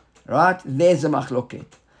 right, there's a machloket.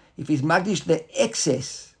 If he's magdish the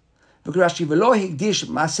excess, look at Rashi, v'lo higdish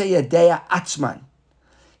maaseh yadei atzman.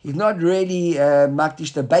 He's not really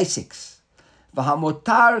magdish the basics.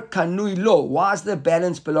 V'hamotar kanui lo. Why does the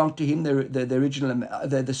balance belong to him, the original,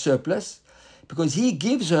 the surplus? Because he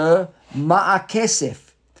gives her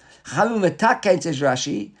ma'akesef. Chavim metakein, says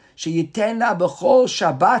Rashi, sheyiten la b'chol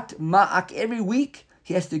Shabbat ma'ak every week.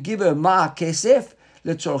 He has to give her ma'akesef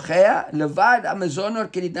letzorchea levad amazonor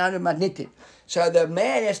kedidnan matnitin. So the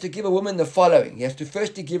man has to give a woman the following. He has to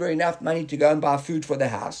first give her enough money to go and buy food for the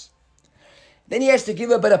house. Then he has to give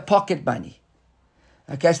her a bit of pocket money.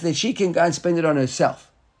 Okay, so that she can go and spend it on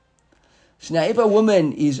herself. So now if a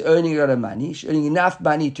woman is earning a lot of money, she's earning enough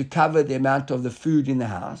money to cover the amount of the food in the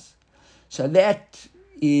house, so that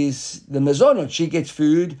is the mezonot. She gets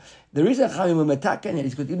food. The reason Chachamim were metaken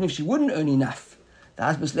is because even if she wouldn't earn enough, the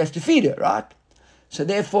husband's left to feed her, right? So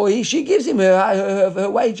therefore, she gives him her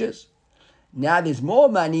wages. Now there's more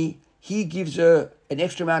money. He gives her an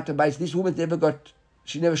extra amount of money. This woman's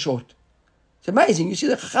she's never short. It's amazing. You see,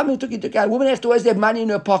 the Chachamim took into account. A woman has to always have money in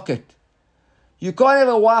her pocket. You can't have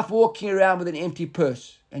a wife walking around with an empty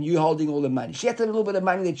purse and you holding all the money. She has to have a little bit of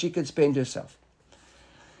money that she can spend herself.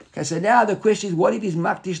 Okay, so now the question is, what if he's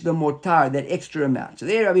makdish the mortar, that extra amount? So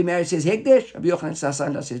there Rabbi Meir says Hekdesh, Rabbi Yochanan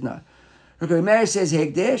Sasanda says no. Rabbi Meir says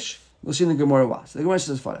Hekdesh, we'll see in the Gemara why. So the Gemara says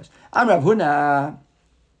as follows. Am Rav Huna,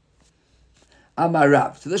 Amar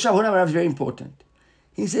Rav. So this Rav Huna Amar Rav is very important.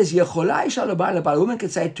 He says, Yechola isha l'ba'al l'ba'al. A woman can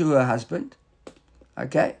say to her husband,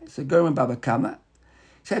 okay, so German Baba Kama,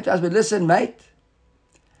 say to her husband, listen mate,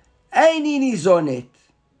 Eini nizonet,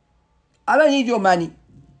 I don't need your money.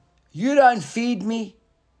 You don't feed me.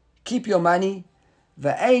 Keep your money.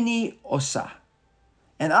 Ve'eni osa.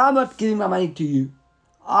 And I'm not giving my money to you.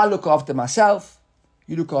 I look after myself.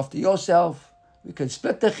 You look after yourself. We can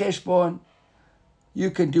split the cheshbon.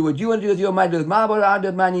 You can do what you want to do with your money, with my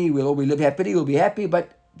money. We'll all live happily. We'll be happy.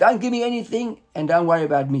 But don't give me anything and don't worry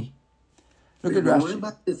about me. Look at Rashi. What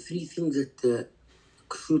about the three things that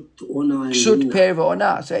ksut, ona, and Ksut, mina? per,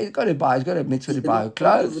 ona. So he's got to a mitzvah to buy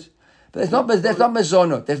clothes. But that's not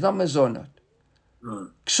mezonot. That's not mezonot.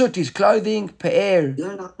 Ksut is clothing, pe'er.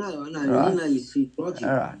 Yeah, no. Right. Mina is sweet project.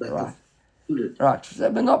 Right. Right.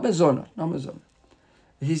 So, but not mezonot. Not mezonot.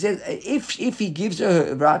 He says, if he gives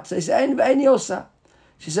her, right, so he says, Ein yosa.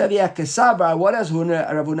 She said, yeah, kesabra, what does Rav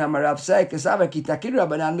Huna Amar Rav say? Kesabra, ki takir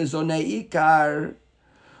rabanan mezonei ikar.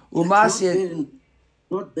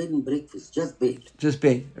 Not bed and breakfast, just bed. Just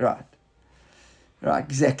bed, right. Right,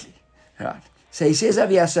 exactly. Right. So he says,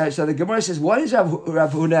 so the Gemara says, what is Rav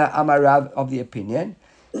Huna Amar Rav of the opinion?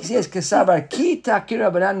 He says, Kesavar ki takir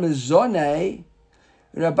Rabbanan mezonei,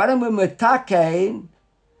 Rabbanan metakein,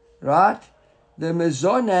 right? The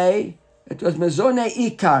mezonei, it was mezonei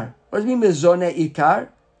ikar. What does it mean mezonei ikar?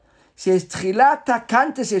 He says, Tchilat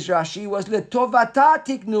takanta, says Rashi, was letovata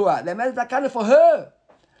tiknua. They made takana for her.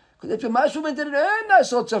 Because most women didn't earn those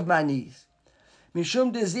sorts of monies.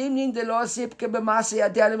 Mishum de zimnin de lo sipke b'masei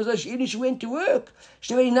yadei lemezon. She went to work.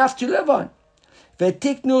 She didn't have enough to live on.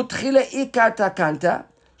 V'tiknu tchila ikar takanta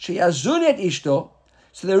sheyazunet ishto.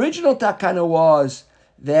 So the original takana was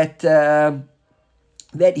that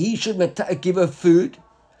he should give her food.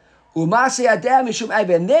 U'masei yadei mishum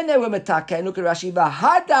eiv. And then they were metaken. Look at Rashi.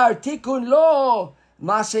 V'hadar tikun lo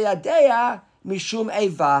masei yadei mishum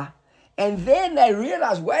eiva. And then they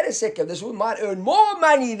realized, wait a second, this woman might earn more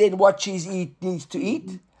money than what she needs to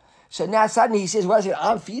eat. So now suddenly he says, well,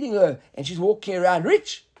 I'm feeding her and she's walking around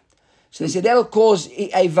rich. So they said that'll cause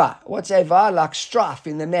eva. What's eva? Like strife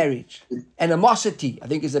in the marriage. Animosity, I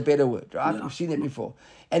think is a better word, right? Yeah. We've seen it before.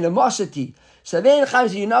 Animosity. So then Chaim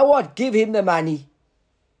said, you know what? Give him the money.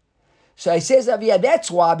 So he says,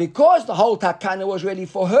 that's why, because the whole takana was really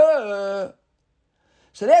for her.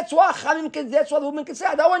 So that's why the woman can say,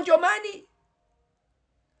 I don't want your money.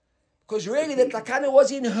 Because really the takana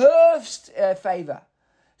was in her favor.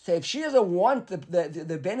 So if she doesn't want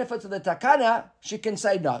the benefits of the takana, she can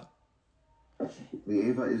say no. The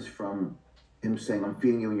Eva is from him saying, I'm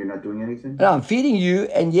feeding you and you're not doing anything? No, I'm feeding you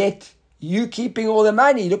and yet you keeping all the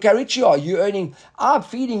money. Look how rich you are. You're earning, I'm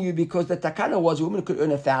feeding you because the takana was a woman could earn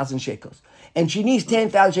 1,000 shekels. And she needs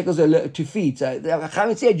 10,000 shekels to feed. So the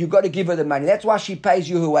Chachamim said, you've got to give her the money. That's why she pays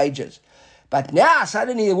you her wages. But now,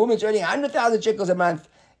 suddenly, the woman's earning 100,000 shekels a month.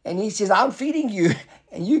 And he says, I'm feeding you.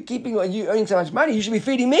 And you earning so much money, you should be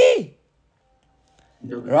feeding me.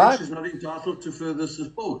 Right? She's not entitled to further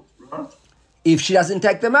support, right? If she doesn't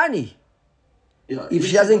take the money. Yeah, if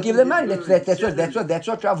she doesn't give the money. That's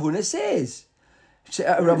what Rav Huna says.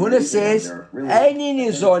 Rav Huna says, Eini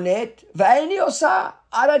nizonet, ve'eini osa.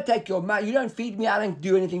 I don't take your money. You don't feed me. I don't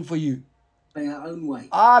do anything for you. By our own way.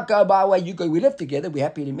 I go my way. You go. We live together. We're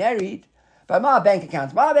happily married. But my bank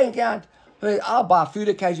account's my bank account. I'll buy food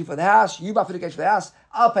occasionally for the house. You buy food occasionally for the house.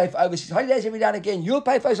 I'll pay for overseas holidays every now and again. You'll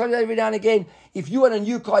pay for overseas holidays every now and again. If you want a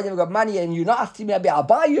new car, you haven't got money, and you're nice to me, I'll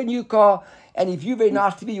buy you a new car. And if you're very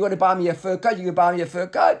nice to me, you want to buy me a fur coat, you can buy me a fur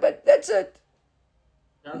coat. But that's it.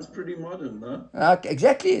 Sounds pretty modern, no?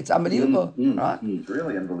 Exactly. It's unbelievable. Right? It's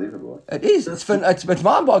really unbelievable. It is. It's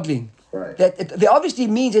mind-boggling. Right. That obviously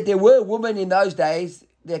means that there were women in those days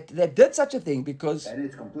that did such a thing because... And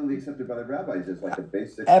it's completely accepted by the rabbis. It's like a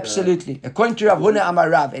basic... Absolutely. According to Rav Huna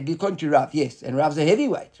Amar Rav, and according to Rav, yes. And Rav's a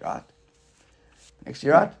heavyweight, right?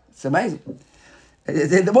 Actually, right? It's amazing.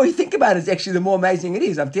 The more you think about it, it's actually the more amazing it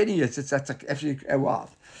is. I'm telling you, it's actually wild.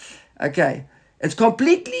 Okay. It's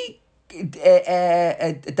completely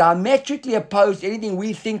diametrically opposed to anything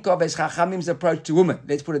we think of as Chachamim's approach to women.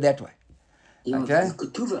 Let's put it that way. Okay?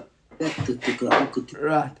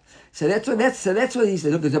 Right. So that's what he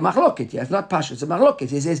said. Look, it's a machloket. Yeah, it's not pasha. It's a machloket.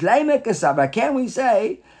 He says, "Leimek kasaba." Can we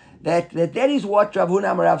say that is what Rav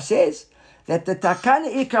Huna Amarav says? That the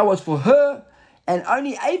takana ikra was for her, and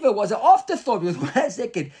only Ava was an afterthought. Because wait a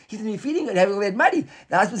second, he's going to be feeding her and having all that money.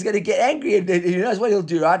 The husband's going to get angry, and he knows what he'll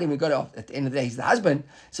do, right? And we got to, at the end of the day, he's the husband,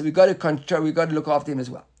 so we got to control. We got to look after him as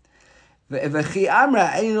well. And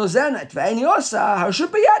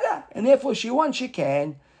therefore, she wants, she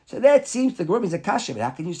can. So that seems the Gemara is a kasha. But how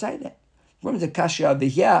can you say that? Gemara is a kasha over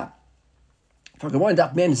here. For Gemara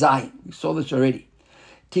Daf Mem Zayin, we saw this already.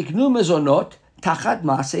 Tiknu mezonot tachat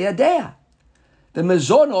maaseh yadea. The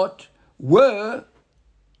mezonot were,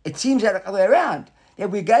 it seems that the other way around,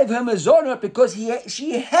 that we gave her mezonot because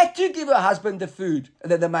she had to give her husband the food,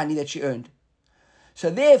 the money that she earned. So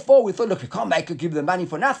therefore, we thought, look, we can't make her give the money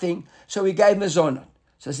for nothing, so we gave mezonot.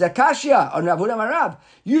 So Zakashia on Rav Huna Amarav,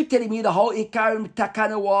 you telling me the whole Ikar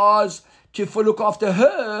Takana was to look after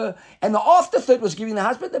her, and the afterthought was giving the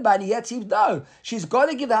husband the money. That seems no. She's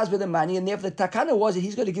got to give the husband the money, and therefore the Takana was that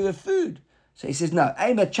he's got to give her food. So he says, no,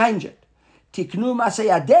 Ema, change it. Tiknu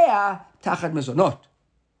Masayadea Tachat Mezonot.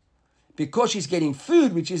 Because she's getting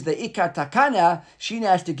food, which is the Ikar Takana, she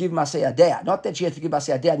now has to give Masayadea. Not that she has to give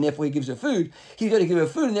Masayadea, and therefore he gives her food. He's got to give her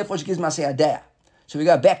food, and therefore she gives Masayadea. So we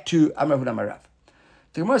go back to Rav Huna Amarav.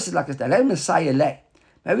 The Gemara says like this: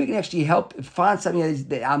 maybe we can actually find something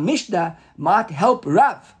that our Mishnah might help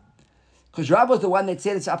Rav, because Rav was the one that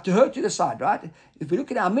said it's up to her to decide, right? If we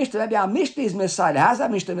look at our Mishnah, maybe our Mishnah is Messiah. How's our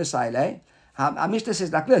Mishnah Messiah? Our Mishnah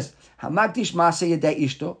says like this: Hamagdish Maaseh Yadei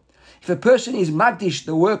Ishto. If a person is magdish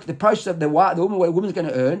the work, the process of the woman, what a woman's going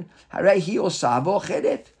to earn, Harei he or Savo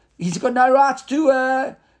Chedet, he's got no rights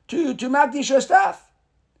to magdish her stuff.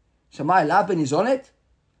 So my Laban is on it.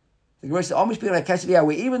 The Gemara says, almost speaking like a case of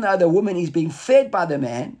where even though the woman is being fed by the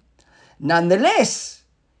man, nonetheless,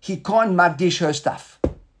 he can't magdish her stuff.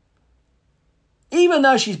 Even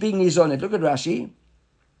though she's being nizonet. Look at Rashi.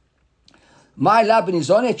 My Laban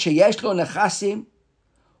nizonet, sheyesh lo nechasim,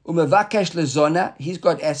 umevakesh lezona. He's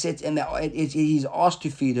got assets and he's asked to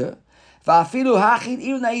feed her. Va'afilu hachid,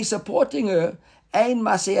 even though he's supporting her, ein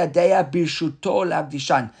maseyadea birshuto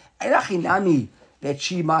labdishan. Einachinami, that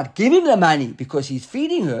she might give him the money because he's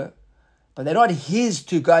feeding her, but they're not his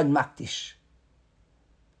to go and makdish.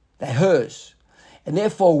 They're hers. And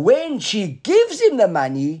therefore, when she gives him the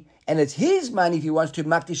money, and it's his money, if he wants to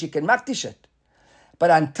makdish, he can makdish it.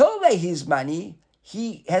 But until they're his money,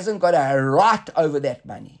 he hasn't got a right over that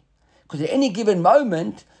money. Because at any given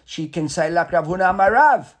moment, she can say, like Rav Huna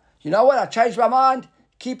Amarav, you know what, I changed my mind,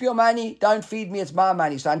 keep your money, don't feed me, it's my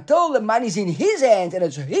money. So until the money's in his hands and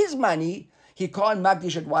it's his money, he can't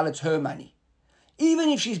makdish it while it's her money. Even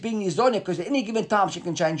if she's being nizonet, because at any given time she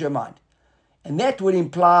can change her mind. And that would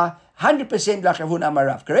imply 100% like Rav Huna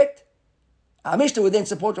Amarav, correct? Our Mishnah would then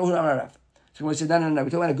support Rav Huna Amarav. So we said, no, we're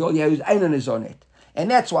talking about a girl here who's ain't nizonet.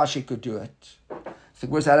 And that's why she could do it. So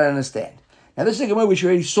I don't understand. Now this is a Gemara which we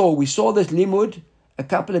already saw. We saw this limud a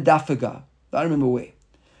couple of daf ago. I don't remember where.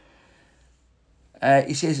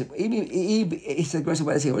 He says, what do you mean,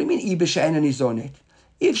 Ibashain and nizonet?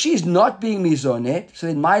 If she's not being mizonet, so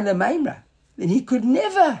then Maila Maimra, then he could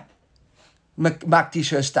never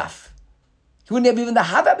makdish her stuff. He wouldn't have even the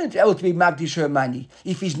Hava been able to be makdish her money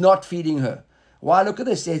if he's not feeding her. Why? Look at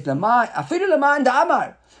this. It says,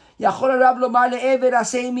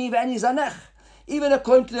 even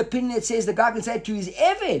according to the opinion, it says the guy can say to his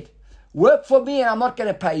Eved, work for me and I'm not going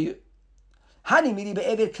to pay you. Hani mili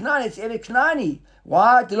be'eved knani, it's eved knani.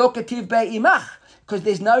 Why? Delokativ be'imach. Because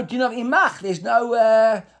there's no din of imach. There's no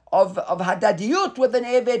of hadadiyut with an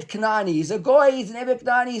eved knani. He's a goy, he's an eved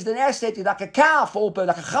knani, he's an asset, he's like a cow,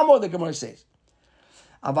 like a chamor, the Gemara says.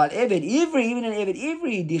 But eved ivri, even an eved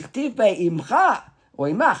ivri, dichtiv be'imcha, or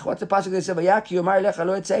imach. What's the pasuk that says, Vayaki yomar lecha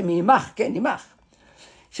lo etzei mi-imach, ken imach.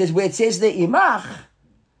 It says, where it says the imach,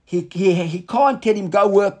 he can't tell him, go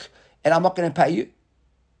work, and I'm not going to pay you.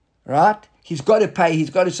 Right? He's got to pay, he's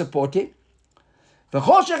got to support him.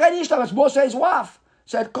 It's more so his wife.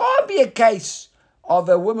 So it can't be a case of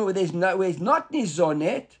a woman where he's not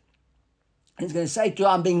nizonet, and he's going to say to her,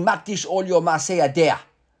 I'm being makdish all your maaseh yadea.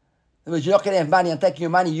 In other words, you're not going to have money, I'm taking your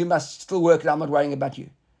money, you must still work, and I'm not worrying about you.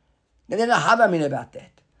 Now, there's no havamin about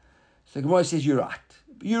that. So the Gemara says, you're right.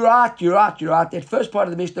 You're right. That first part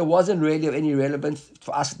of the Mishnah wasn't really of any relevance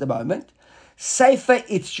for us at the moment. Sefer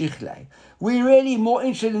Itzchichle. We're really more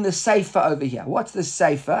interested in the Sefer over here. What's the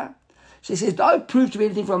Sefer? She says, don't prove to me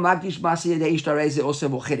anything from Magdish Masiyah de Ishtareze or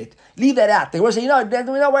Sevochirit. Leave that out. They want to say,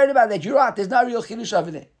 we're not worried about that. You're right. There's no real Chidush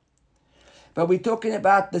over there. But we're talking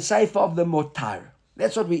about the Sefer of the Motar.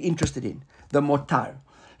 That's what we're interested in. The Motar.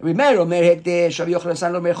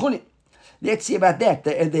 Let's see about that.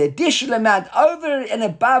 The additional amount over and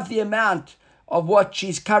above the amount of what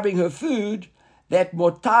she's covering her food, that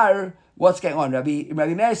Motar, what's going on? Rabbi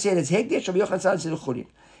Meir said it's Hekdesh, Rabbi Yochanan said it's Chulin.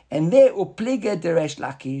 And there, Upliga de Resh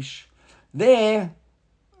Lakish, there,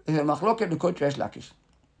 Machloket the Kot Resh Lakish.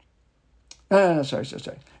 No, sorry.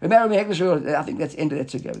 Remember, I think that's ended that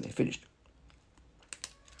together. They finished.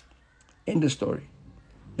 End of story.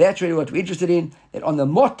 That's really what we're interested in. That on the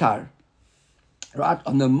Motar, right?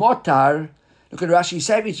 On the Motar, look at Rashi.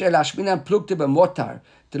 Say Israel Ashminan plukte be Motar.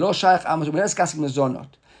 The Lo Shaykh Amos. We're not discussing Mizonot.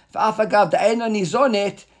 V'afagav de'eno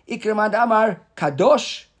nizonet ikramad amar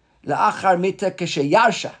kadosh la'achar mita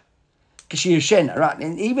kesheyarsha kesheyirshena. Right,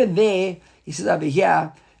 and even there he says over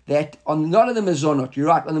here that on none of the Mizonot, you're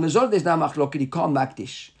right. On the Mizonot there's no machloket. You can't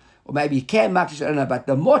makdish, or maybe you can makdish. I don't know, but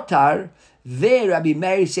the Motar. There, Rabbi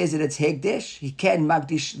Meir says that it's Hegdesh. He can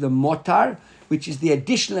magdish the motar, which is the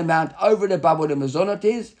additional amount over and above what the mezonot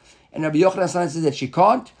is. And Rabbi Yochanan says that she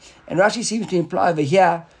can't. And Rashi seems to imply over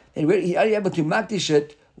here that he's only able to magdish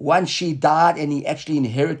it once she died and he actually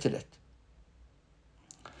inherited it.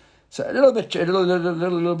 So a little bit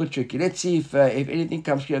tricky. Let's see if anything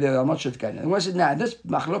comes here there. I'm not sure it's going. And now this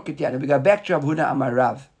machloket here. We go back to Rav Huna Amar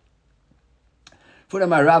Rav. Huna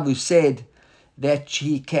Amar Rav, who said that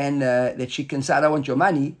she can say, I don't want your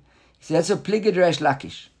money. He said, that's a pligid Resh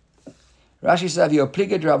Lakish. Rashi says, you're a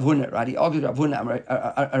pligid Rav Huna, right? He argued Rav Huna,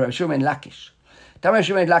 Rav Shumen Lakish. Tama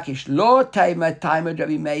Shumen Lakish, lo taima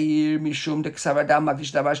Rabbi Meir, mishum de ksav adam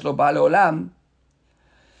makdish davash lo ba leolam.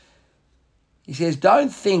 He says, don't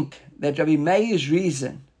think that Rabbi Meir's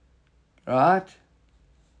reason, right?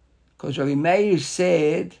 Because Rabbi Meir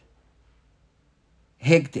said,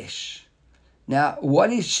 Hegdesh. Now,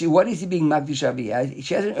 what is he being magdish over here?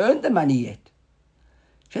 She hasn't earned the money yet.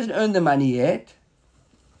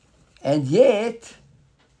 And yet,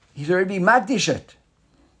 he's already being magdish it.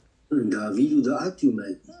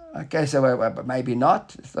 Okay, so maybe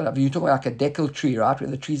not. You're talking like a decal tree, right? Where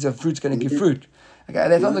the trees of fruit's going to give fruit. Okay,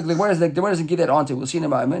 that's not the Gemara doesn't give that answer. We'll see in a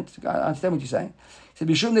moment. I understand what you're saying. So,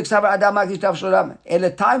 Bishum Niksava Adam Magdish Dav Shalom.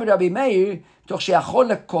 El time Rabbi Meir, toch sheachol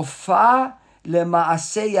lekofa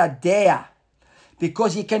lemaaseh yadea.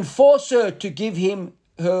 Because he can force her to give him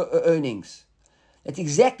her earnings. That's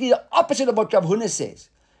exactly the opposite of what Rav Huna says.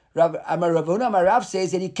 Rav Huna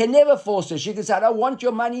says that he can never force her. She can say, I don't want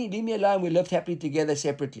your money, leave me alone, we lived happily together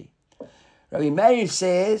separately. Rabbi Meir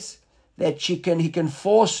says that he can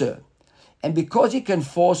force her. And because he can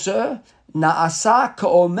force her, Na'asa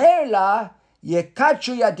ka'omer la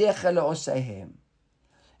yekachu yadecha le'osehem.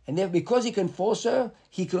 And then because he can force her,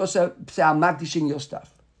 he can also say, I'm magdishing your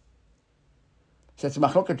stuff. So it's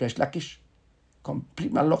machloket Resh Lakish,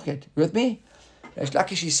 complete machloket. With me? Resh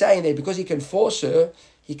Lakish is saying that because he can force her,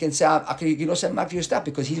 he can say, you can also magdish your stuff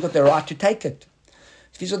because he's got the right to take it.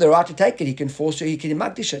 If he's got the right to take it, he can force her, he can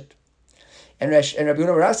magdish it. And Rabbi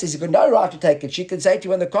Yehuda says he's got no right to take it. She can say to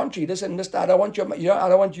you on the contrary, listen, mister, I don't want you,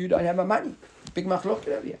 you don't have my money. Big machloket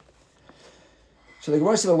over here. So the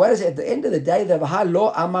Gemara says, well, what is it? At the end of the day,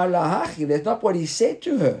 lo amar lahachi. That's not what he said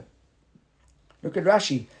to her. Look at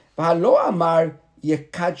Rashi. Lo amar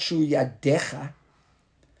yekadshu yadecha.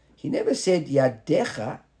 He never said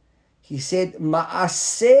yadecha. He said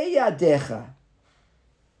maaseh yadecha.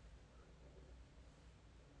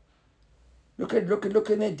 Look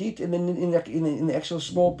in the detail in the actual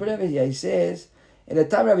small print here. He says, "In the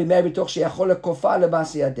time Rabbi Meir b'toch sheyachol lekofa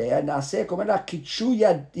lemaseh yadecha, naaseh komena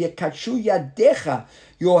yekadshu yadecha."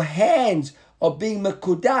 Your hands are being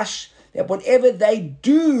mekudash. That whatever they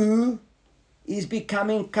do is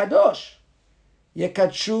becoming kadosh.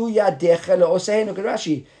 Yekadshu yadecha le'osehen. Look at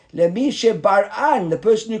Rashi. Lemi shebar'an, the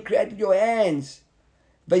person who created your hands.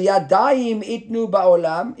 V'yadayim itnu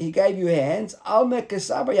ba'olam. He gave you hands. Al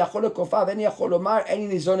mekesaba yachol lekofav. Any yachol lomar. Any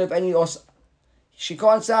nizonev. Any os. She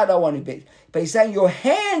can't say I don't want to be. But he's saying your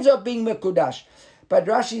hands are being mekudash. But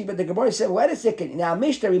the Gemara said, wait a second. Now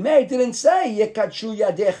Mishnah Mary didn't say yekadshu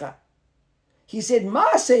yadecha. He said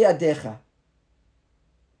maaseh yadecha.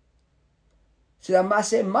 So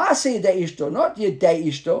Maseh de Ishto, not Yedei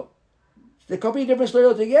Ishto. They're completely different story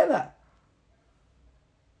altogether.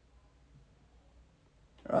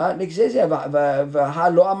 Right? Like it says here,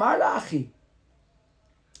 V'halo amar la'achi.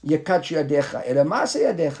 Yekadshu yadecha. Ela Maseh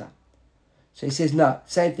yadecha. So he says, no,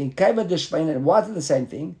 same thing. Kaiva deshvaina. Why is it the same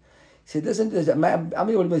thing? said, listen to this.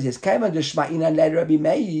 Ami Olim says, came under Shma'inan later Rabbi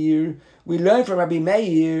Meir. We learned from Rabbi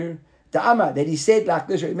Meir, the Amma, that he said like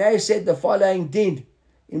this. Rabbi Meir said the following din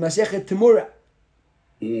in Masechet Temurah.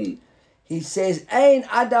 He says, Ein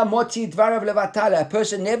Adam Motzi Dvarav Levatala. A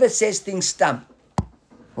person never says things stump.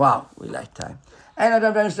 Wow, we like time. Ein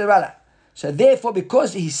Adam Dvarav. So therefore,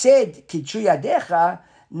 because he said, Kitchu Yadecha,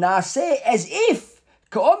 Naaseh as if,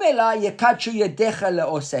 Ka'omela Yekatchu Yadecha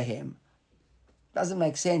Le'osehem. Doesn't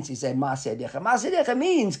make sense. He said, Maaseh Yadecha. Maaseh Yadecha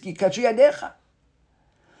means, Kitchu Yadecha.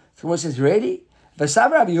 So says, ready? Rabbi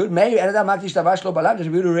Meir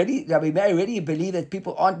already believed that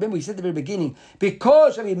people aren't. Remember, we said at the very beginning,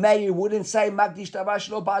 because Rabbi Meir wouldn't say Magdish Tavash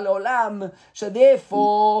Lo Ba'al Olam, so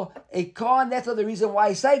therefore it can't. That's not the reason why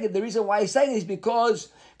he's saying it. The reason why he's saying it is because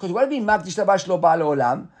what do you mean Magdish Tavash Lo Ba'al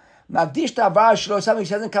Olam? Magdish Tavash Lo, something which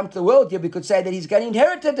hasn't come to the world yet. We could say that he's going to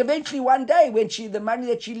inherit it eventually one day when the money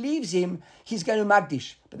that she leaves him, he's going to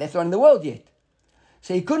Magdish, but that's not in the world yet.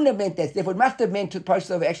 So he couldn't have meant that. Therefore, it must have meant to post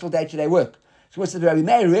of actual day-to-day work. So what's the Rabbi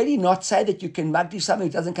Meir really not say that you can magdish something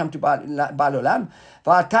which doesn't come to Baal Olam?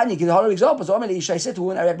 V'atani, give the whole examples. Isha said to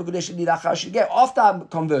woman, after I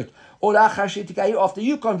convert, or after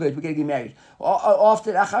you convert, we're going to get married. Or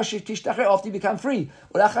after you become free,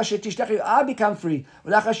 or I become free,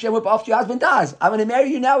 or after your husband dies. I'm going to marry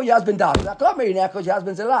you now when your husband dies. I can't marry you now because your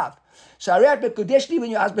husband's alive. So when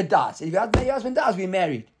your husband dies. If your husband dies, we're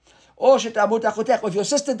married. Or if your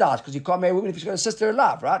sister dies, because you can't marry a woman if she's got a sister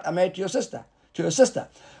alive, right? I'm married to your sister. Or if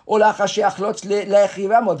your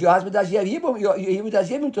husband does Yibum does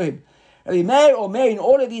Yibum to him. Rabbi Meir or Meir in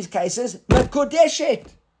all of these cases, Mekudeshet.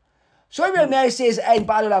 So Rabbi Meir says, Ein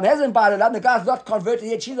Baal Olam, hasn't Baal Olam, the guy's not converted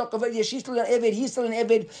yet, she's not converted yet, she's still an Eved, he's still an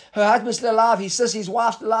Eved, her husband's still alive, his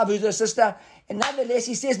wife's still alive, who's her sister, and nonetheless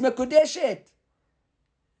he says Mekudeshet.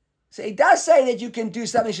 So he does say that you can do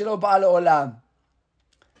something Shelo Baal Olam.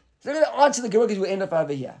 So look at the answer the Gemara, because we end up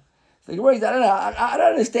over here. The Gemara is, I don't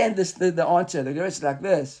understand this. The answer. The Gemara is like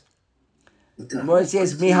this. The Gemara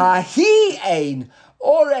says, Mihahi ein.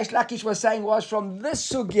 All Resh Lakish was saying was from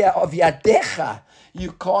this sugya of Yadecha,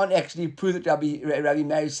 you can't actually prove that Rabbi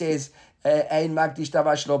Meir says, Ein Magdish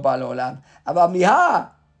Tavash Lo Ba'al Olam. About Miha.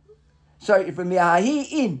 Sorry, from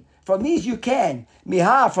Mihahi in. From these you can.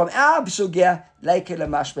 Miha, from our sugya, Leike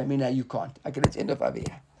Lemashme Mina, you can't. Okay, let's end up over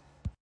here.